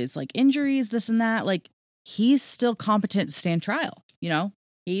undergoing all these like injuries, this and that, like he's still competent to stand trial. You know,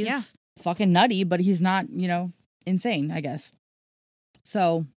 he's fucking nutty, but he's not, you know, insane, I guess.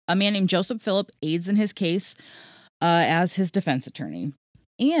 So a man named Joseph Phillip aids in his case as his defense attorney.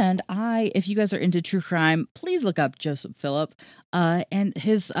 And if you guys are into true crime, please look up Joseph Phillip and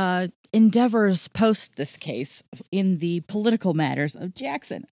his endeavors post this case in the political matters of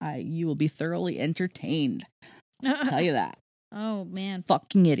Jackson. You will be thoroughly entertained. I'll tell you that. Oh, man.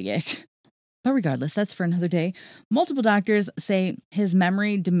 Fucking idiot. But regardless, that's for another day. Multiple doctors say his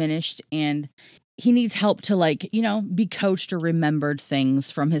memory diminished and he needs help to, like, you know, be coached or remembered things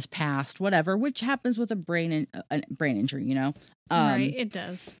from his past, whatever, which happens with a brain injury, you know? Right, it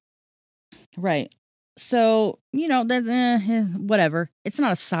does. Right. So, you know, that's whatever. It's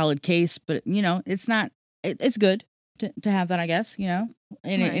not a solid case, but, you know, it's good to have that, I guess, you know,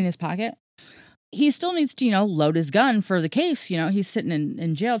 in his pocket. He still needs to, you know, load his gun for the case. You know, he's sitting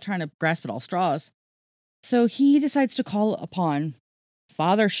in jail trying to grasp at all straws. So he decides to call upon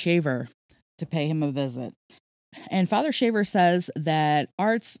Father Shaver to pay him a visit. And Father Shaver says that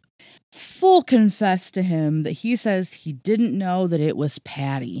Art's full confessed to him that he says he didn't know that it was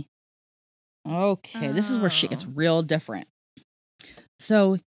Patty. Okay, this is where shit gets real different.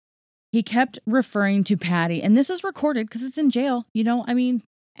 So he kept referring to Patty, and this is recorded because it's in jail. You know, I mean,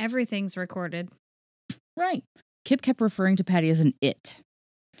 everything's recorded. Right. Kip kept referring to Patty as an it.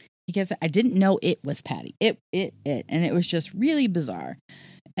 He kept saying, I didn't know it was Patty. It. And it was just really bizarre.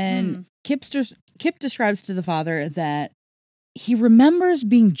 And Kip describes to the father that he remembers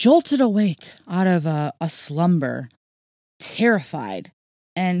being jolted awake out of a slumber, terrified.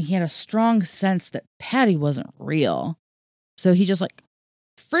 And he had a strong sense that Patty wasn't real. So he just like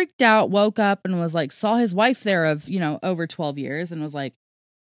freaked out, woke up and was like, saw his wife there of, you know, over 12 years and was like,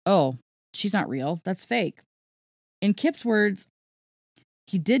 oh, she's not real. That's fake. In Kip's words,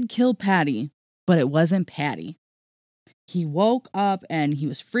 he did kill Patty, but it wasn't Patty. He woke up and he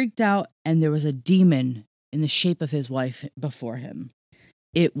was freaked out and there was a demon in the shape of his wife before him.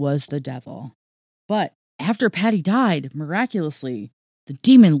 It was the devil. But after Patty died, miraculously, the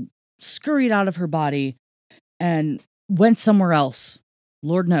demon scurried out of her body and went somewhere else.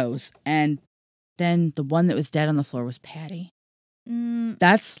 Lord knows. And then the one that was dead on the floor was Patty.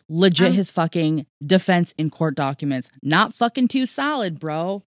 That's legit his fucking defense in court documents. Not fucking too solid,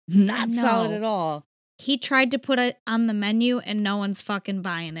 bro. Not solid at all. He tried to put it on the menu and no one's fucking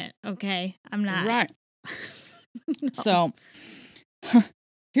buying it. Okay. I'm not. Right. No. So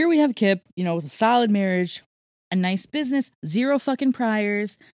here we have Kip, you know, with a solid marriage, a nice business, 0 fucking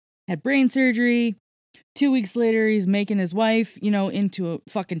priors, had brain surgery. 2 weeks later, he's making his wife, you know, into a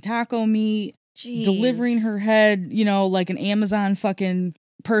fucking taco meat. Jeez. Delivering her head, you know, like an Amazon fucking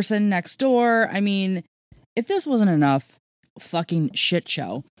person next door. I mean, if this wasn't enough fucking shit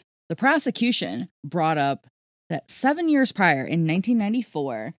show, the prosecution brought up that 7 years prior in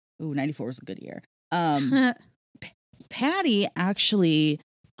 1994, 94 was a good year, Patty actually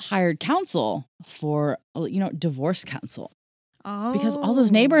hired counsel for, you know, divorce counsel. Oh. Because all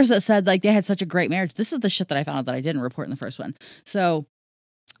those neighbors that said like they had such a great marriage, this is the shit that I found out that I didn't report in the first one. So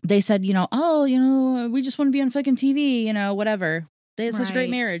they said, you know, oh, you know, we just want to be on fucking TV, you know, whatever. They had such a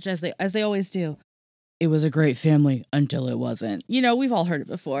great marriage, as they always do. It was a great family until it wasn't. You know, we've all heard it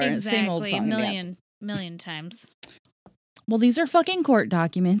before. Exactly, same old song, million times. Well, these are fucking court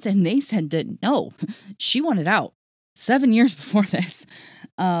documents, and they said that no, she wanted out 7 years before this.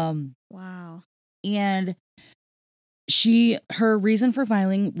 Wow. And Her reason for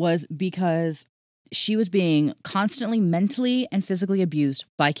filing was because she was being constantly mentally and physically abused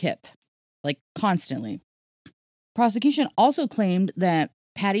by Kip. Like, constantly. Prosecution also claimed that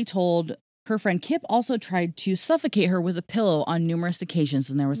Patty told her friend Kip also tried to suffocate her with a pillow on numerous occasions.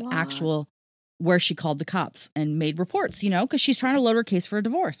 And there was actual where she called the cops and made reports, because she's trying to load her case for a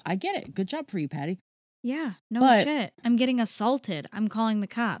divorce. I get it. Good job for you, Patty. Yeah, no But shit. I'm getting assaulted. I'm calling the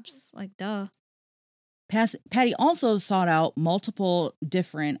cops. Like, duh. Patty also sought out multiple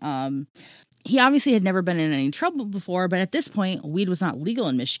different, he obviously had never been in any trouble before, but at this point, weed was not legal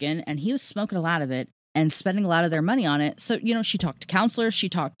in Michigan, and he was smoking a lot of it and spending a lot of their money on it. So, she talked to counselors, she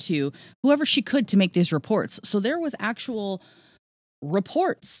talked to whoever she could to make these reports. So there was actual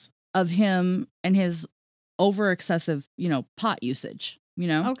reports of him and his over excessive, pot usage,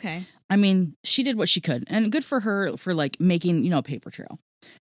 Okay. I mean, she did what she could, and good for her for like making, a paper trail.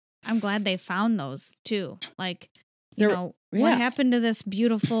 I'm glad they found those too. Like, Yeah. what happened to this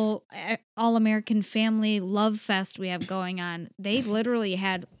beautiful all-American family love fest we have going on? They literally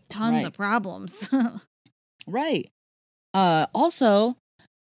had tons of problems. Right. Also,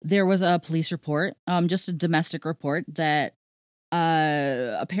 there was a police report, just a domestic report that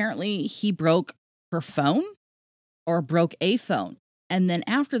apparently he broke her phone or broke a phone. And then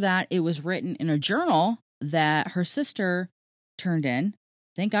after that, it was written in a journal that her sister turned in.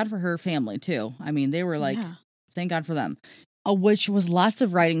 Thank God for her family, too. I mean, they were like, thank God for them. Which was lots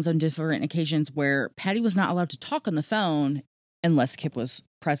of writings on different occasions where Patty was not allowed to talk on the phone unless Kip was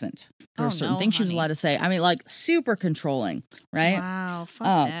present. There were certain things she was allowed to say. I mean, like, super controlling, right? Wow,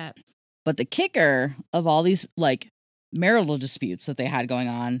 fuck that. But the kicker of all these, like, marital disputes that they had going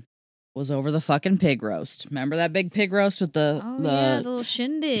on was over the fucking pig roast. Remember that big pig roast with the little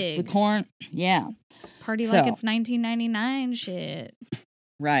shindig, the corn? Yeah, party like it's 1999 shit.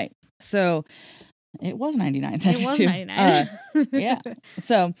 Right. So it was 99. It was 99. Yeah.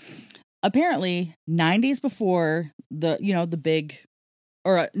 So apparently 90s before the big,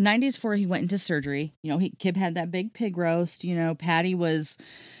 or 90s before he went into surgery, Kip had that big pig roast. Patty was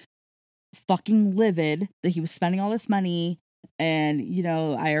fucking livid that he was spending all this money. And,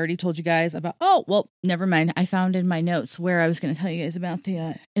 I already told you guys about, never mind. I found in my notes where I was going to tell you guys about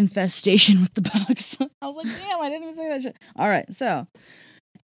the infestation with the bugs. I was like, damn, I didn't even say that shit. All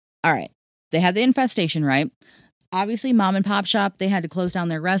right. They had the infestation, right? Obviously, mom and pop shop, they had to close down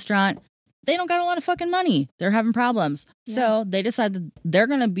their restaurant. They don't got a lot of fucking money. They're having problems. Yeah. So they decided they're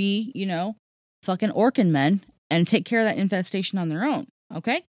going to be, fucking Orkin men and take care of that infestation on their own.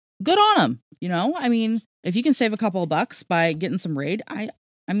 Okay? Good on them. I mean, if you can save a couple of bucks by getting some raid, I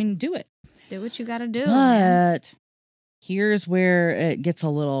mean, do it. Do what you got to do. But here's where it gets a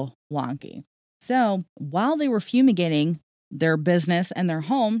little wonky. So while they were fumigating their business and their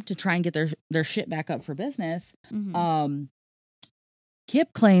home to try and get their shit back up for business,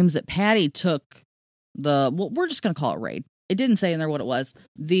 Kip claims that Patty took we're just going to call it raid. It didn't say in there what it was.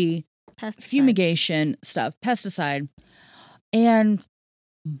 The fumigation stuff, pesticide, and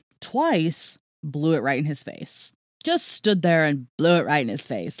twice blew it right in his face. Just stood there and blew it right in his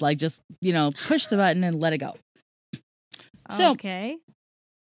face. Like, just, push the button and let it go. So, okay.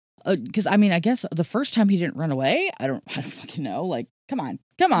 Because, I mean, I guess the first time he didn't run away, I don't fucking know. Like, come on,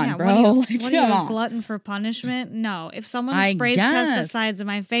 bro. What are you, a glutton for punishment? No. If someone sprays pesticides in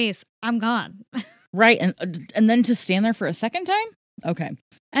my face, I'm gone. Right. And then to stand there for a second time? Okay.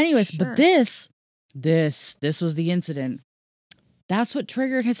 Anyways, sure. But this was the incident. That's what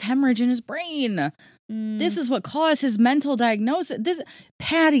triggered his hemorrhage in his brain. This is what caused his mental diagnosis.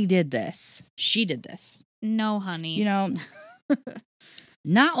 Patty did this. She did this. No, honey.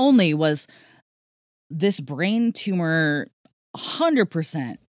 Not only was this brain tumor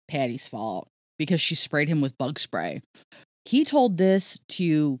 100% Patty's fault because she sprayed him with bug spray. He told this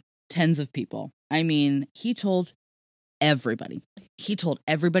to tens of people. I mean, he told everybody. He told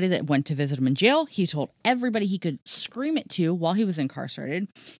everybody that went to visit him in jail. He told everybody he could scream it to while he was incarcerated.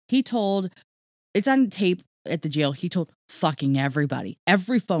 He told, it's on tape at the jail, he told fucking everybody.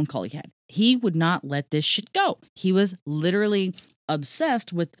 Every phone call he had. He would not let this shit go. He was literally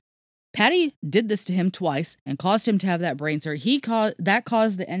obsessed with, Patty did this to him twice and caused him to have that brain surgery. That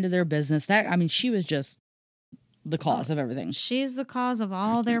caused the end of their business. She was just the cause of everything. She's the cause of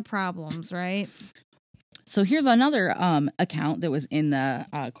all their problems, right? So here's another account that was in the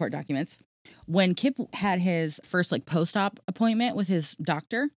court documents. When Kip had his first post-op appointment with his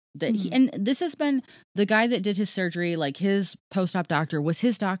doctor, and this has been the guy that did his surgery, his post-op doctor was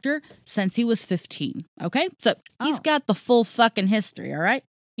his doctor since he was 15. Okay, so he's got the full fucking history. All right,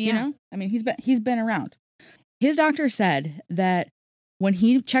 yeah. I mean, he's been around. His doctor said that when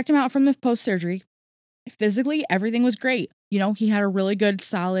he checked him out from the post-surgery, physically, everything was great. You know, he had a really good,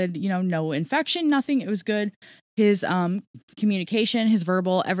 solid, you know, no infection, nothing. It was good. His communication, his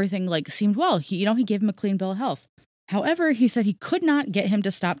verbal, everything like seemed well. He gave him a clean bill of health. However, he said he could not get him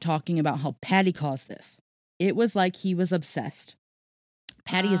to stop talking about how Patty caused this. It was like he was obsessed.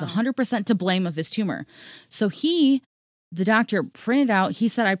 Patty is 100% to blame of his tumor. So the doctor printed out, he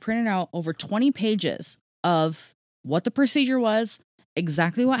said, I printed out over 20 pages of what the procedure was,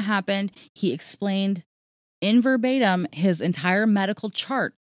 exactly what happened. He explained in verbatim his entire medical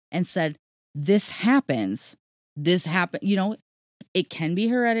chart and said, this happens. You know, it can be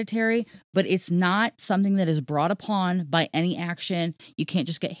hereditary, but it's not something that is brought upon by any action. You can't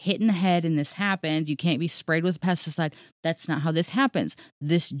just get hit in the head and this happens. You can't be sprayed with pesticide. That's not how this happens.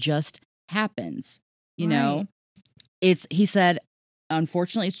 This just happens. You know, he said,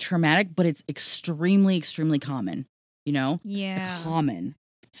 unfortunately, it's traumatic, but it's extremely, extremely common, you know? Yeah. Common.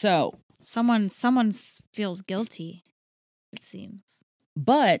 So someone feels guilty, it seems.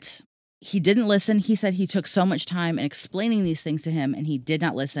 But he didn't listen. He said he took so much time in explaining these things to him, and he did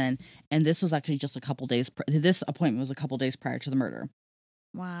not listen. And this was actually just a couple days. This appointment was a couple days prior to the murder.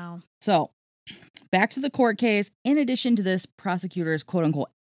 Wow. So back to the court case. In addition to this prosecutor's quote unquote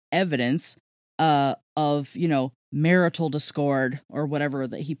evidence of, you know, marital discord or whatever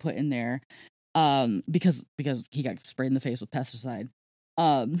that he put in there, because he got sprayed in the face with pesticide.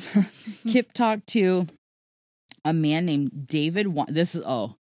 Kip talked to a man named David.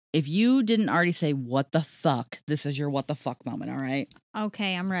 If you didn't already say what the fuck, this is your what the fuck moment, all right?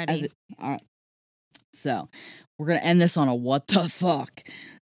 Okay, I'm ready. All right. So we're going to end this on a what the fuck.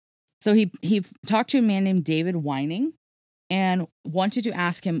 So he talked to a man named David Whining and wanted to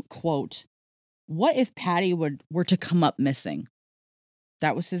ask him, quote, what if Patty were to come up missing?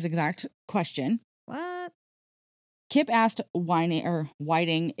 That was his exact question. What? Kip asked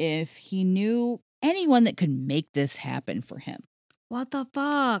Whiting if he knew anyone that could make this happen for him. What the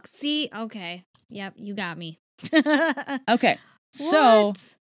fuck? See? Okay. Yep, you got me. Okay.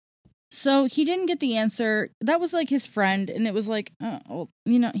 So he didn't get the answer. That was like his friend, and it was like, oh, well,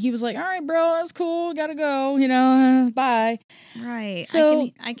 you know, he was like, all right, bro, that's cool. Gotta go, you know, bye. Right. So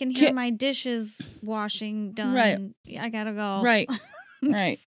I can hear my dishes washing done. Right. I gotta go. Right.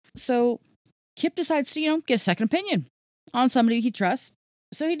 Right. So Kip decides to, you know, get a second opinion on somebody he trusts.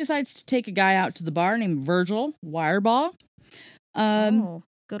 So he decides to take a guy out to the bar named Virgil Wireball.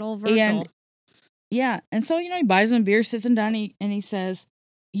 Good old Virgil. And so, you know, he buys him a beer, sits him down, and he says,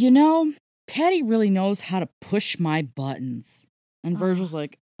 you know, Patty really knows how to push my buttons. And Virgil's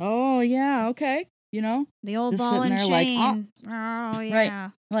like, oh, yeah, okay. You know, the old just ball and chain. Like, oh,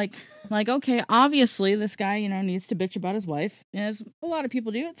 yeah. Right. Like, okay, obviously this guy, you know, needs to bitch about his wife, as a lot of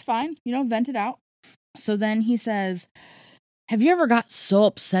people do. It's fine. You know, vent it out. So then he says, have you ever got so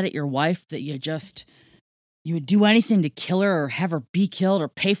upset at your wife that you would do anything to kill her or have her be killed or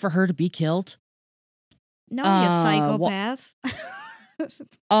pay for her to be killed? No, you psychopath.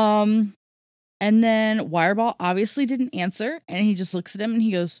 And then Wireball obviously didn't answer, and he just looks at him and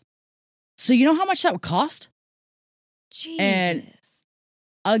he goes, so you know how much that would cost? Jesus. And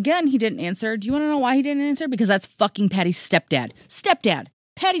again, he didn't answer. Do you want to know why he didn't answer? Because that's fucking Patty's stepdad.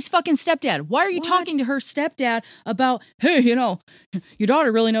 Patty's fucking stepdad. Why are you talking to her stepdad about, hey, you know, your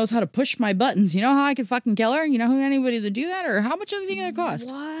daughter really knows how to push my buttons. You know how I could fucking kill her? You know who anybody to do that? Or how much do you think that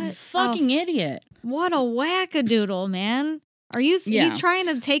cost? What? You fucking idiot. What a wackadoodle, man. Are you trying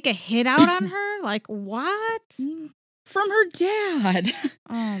to take a hit out on her? Like, what? From her dad.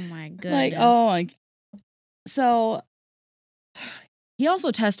 Oh, my goodness. So he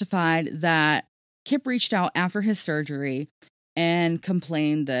also testified that Kip reached out after his surgery and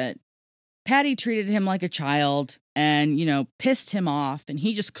complained that Patty treated him like a child and, you know, pissed him off, and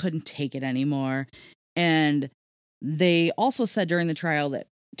he just couldn't take it anymore. And they also said during the trial that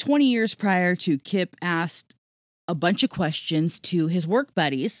 20 years prior to, Kip asked a bunch of questions to his work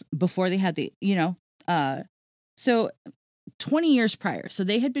buddies before they had so 20 years prior. So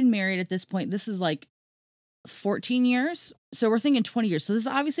they had been married at this point. This is like 14 years. So we're thinking 20 years. So this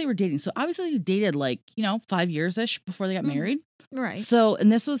obviously we're dating. So obviously they dated like, you know, 5 years-ish before they got married. Right. So,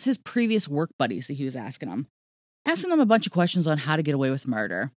 and this was his previous work buddies that he was asking them a bunch of questions on how to get away with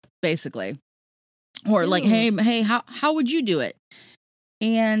murder, basically. Or like, hey, how would you do it?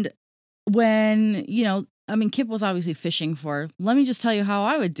 And when, you know, I mean, Kip was obviously fishing for, let me just tell you how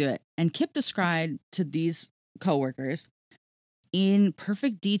I would do it. And Kip described to these coworkers in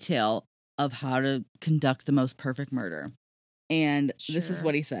perfect detail of how to conduct the most perfect murder. And this is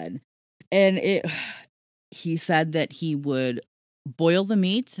what he said. And he said that he would boil the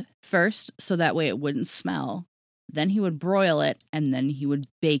meat first so that way it wouldn't smell. then he would broil it, and then he would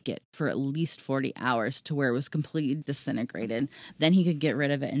bake it for at least 40 hours to where it was completely disintegrated. Then he could get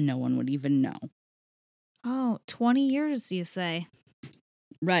rid of it and no one would even know. Oh, 20 years, you say?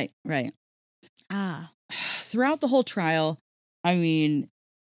 Right. Ah. Throughout the whole trial, I mean,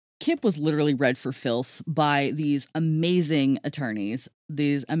 Kip was literally read for filth by these amazing attorneys,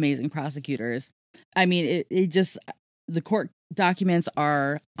 these amazing prosecutors. I mean, it just, the court documents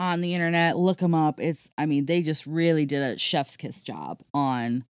are on the internet. Look them up. They just really did a chef's kiss job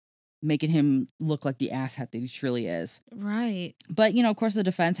on making him look like the asshat that he truly is. Right. But, of course, the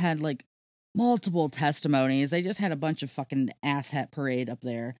defense had like multiple testimonies. They just had a bunch of fucking asshat parade up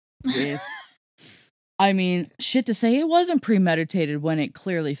there with, shit to say, it wasn't premeditated when it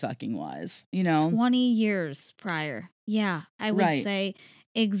clearly fucking was, 20 years prior. Yeah, I would say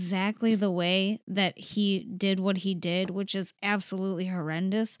exactly the way that he did what he did, which is absolutely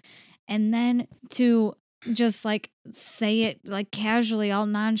horrendous. And then to just like say it like casually, all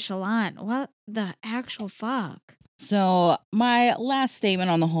nonchalant. What the actual fuck? So my last statement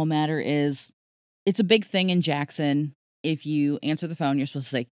on the whole matter is it's a big thing in Jackson. If you answer the phone, you're supposed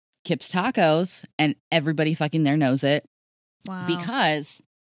to say Kips Tacos, and everybody fucking there knows it. Wow. Because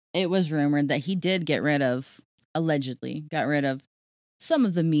it was rumored that he did allegedly got rid of some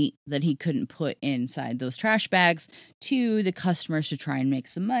of the meat that he couldn't put inside those trash bags to the customers to try and make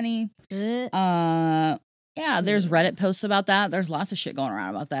some money. Yeah, there's Reddit posts about that. There's lots of shit going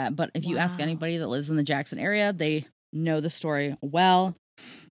around about that. But if you ask anybody that lives in the Jackson area, they know the story well.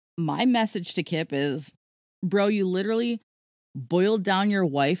 My message to Kip is, bro, you literally boiled down your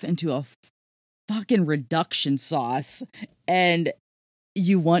wife into a fucking reduction sauce, and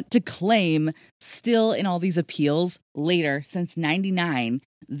you want to claim still in all these appeals later since 99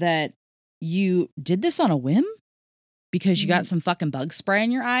 that you did this on a whim because you got some fucking bug spray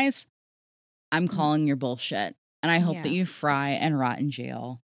in your eyes. I'm calling your bullshit. And I hope that you fry and rot in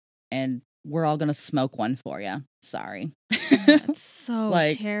jail. And we're all going to smoke one for you. Sorry. That's so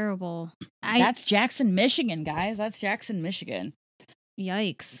terrible. That's Jackson, Michigan, guys. That's Jackson, Michigan.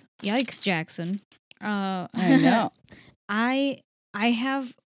 Yikes. Yikes, Jackson. I know. I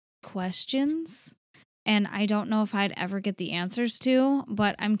have questions, and I don't know if I'd ever get the answers to,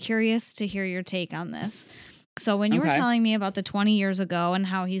 but I'm curious to hear your take on this. So when you were telling me about the 20 years ago and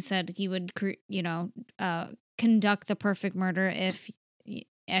how he said he would, conduct the perfect murder if,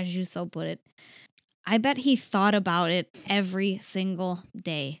 as you so put it, I bet he thought about it every single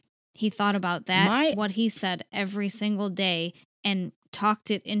day. He thought about that, what he said every single day, and talked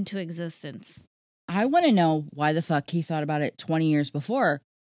it into existence. I want to know why the fuck he thought about it 20 years before.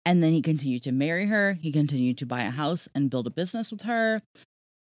 And then he continued to marry her. He continued to buy a house and build a business with her.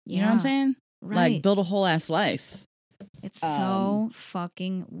 You know what I'm saying? Right. Like, build a whole ass life. It's so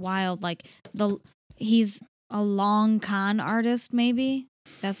fucking wild. Like, he's a long con artist, maybe.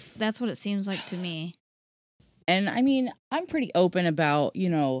 That's what it seems like to me. And I'm pretty open about,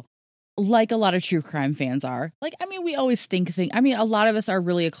 like a lot of true crime fans are. Like, we always think things. A lot of us are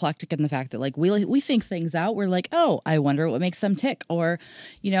really eclectic in the fact that, like, we think things out. We're like, oh, I wonder what makes them tick. Or,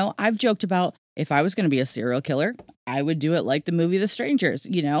 I've joked about if I was going to be a serial killer, I would do it like the movie The Strangers,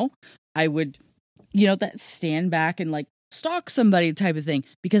 I would, that stand back and like stalk somebody type of thing,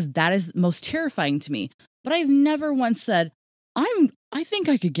 because that is most terrifying to me. But I've never once said, I think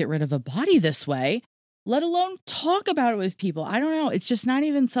I could get rid of a body this way, let alone talk about it with people. I don't know. It's just not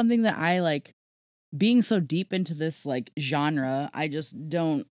even something that I like. Being so deep into this like genre, I just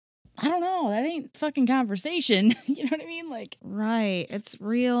don't. I don't know. That ain't fucking conversation. You know what I mean? Like, right. It's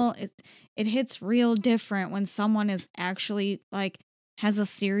real. It hits real different when someone is actually like has a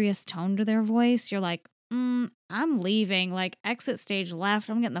serious tone to their voice. You're like, I'm leaving. Like, exit stage left.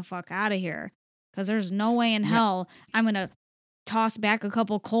 I'm getting the fuck out of here, because there's no way in hell I'm gonna toss back a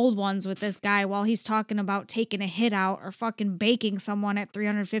couple cold ones with this guy while he's talking about taking a hit out or fucking baking someone at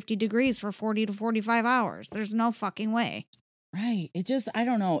 350 degrees for 40 to 45 hours. There's no fucking way. Right. It just, I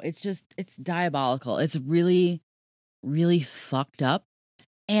don't know. It's diabolical. It's really, really fucked up.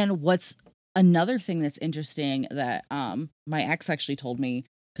 And what's another thing that's interesting that my ex actually told me,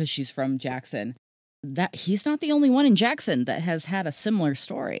 because she's from Jackson, that he's not the only one in Jackson that has had a similar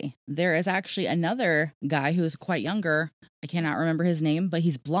story. There is actually another guy who is quite younger. I cannot remember his name, but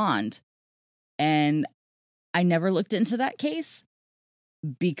he's blonde. And I never looked into that case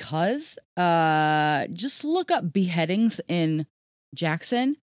because just look up beheadings in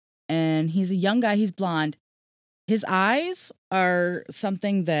Jackson. And he's a young guy. He's blonde. His eyes are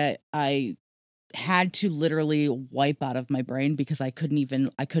something that I had to literally wipe out of my brain because I couldn't even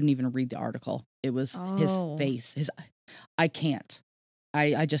read the article. It was his face. I can't.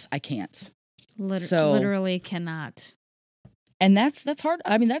 I can't. Literally cannot. And that's hard.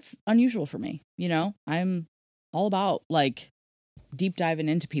 I mean, that's unusual for me. You know, I'm all about like deep diving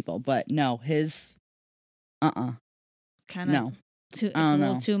into people, but no, his kind of no. It's a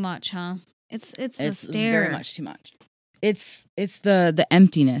little too much, huh? It's the stare. Very much too much. It's the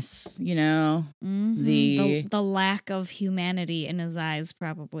emptiness, you know, the lack of humanity in his eyes,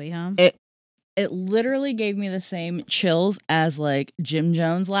 probably, huh? It literally gave me the same chills as like Jim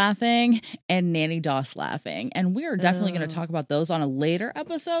Jones laughing and Nanny Doss laughing, and we are definitely going to talk about those on a later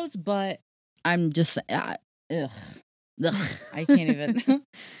episodes. But I'm just, I can't even.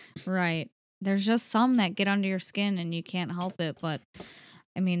 Right. There's just some that get under your skin and you can't help it. But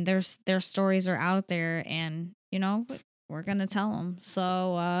I mean, their stories are out there, and you know we're gonna tell them.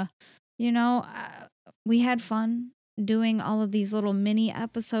 So we had fun doing all of these little mini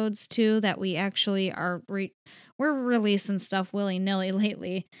episodes too. That we actually are we're releasing stuff willy nilly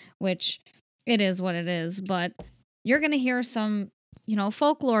lately, which it is what it is. But you're gonna hear some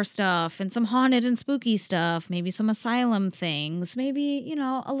folklore stuff and some haunted and spooky stuff, maybe some asylum things, maybe,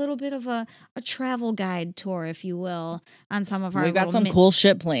 a little bit of a travel guide tour, if you will, on some of our We've got some cool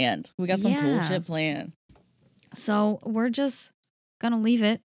shit planned. So we're just going to leave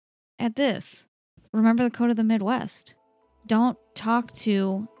it at this. Remember the code of the Midwest. Don't talk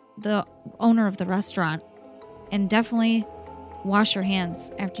to the owner of the restaurant, and definitely wash your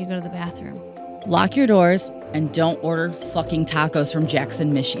hands after you go to the bathroom. Lock your doors and don't order fucking tacos from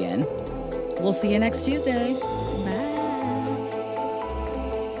Jackson, Michigan. We'll see you next Tuesday.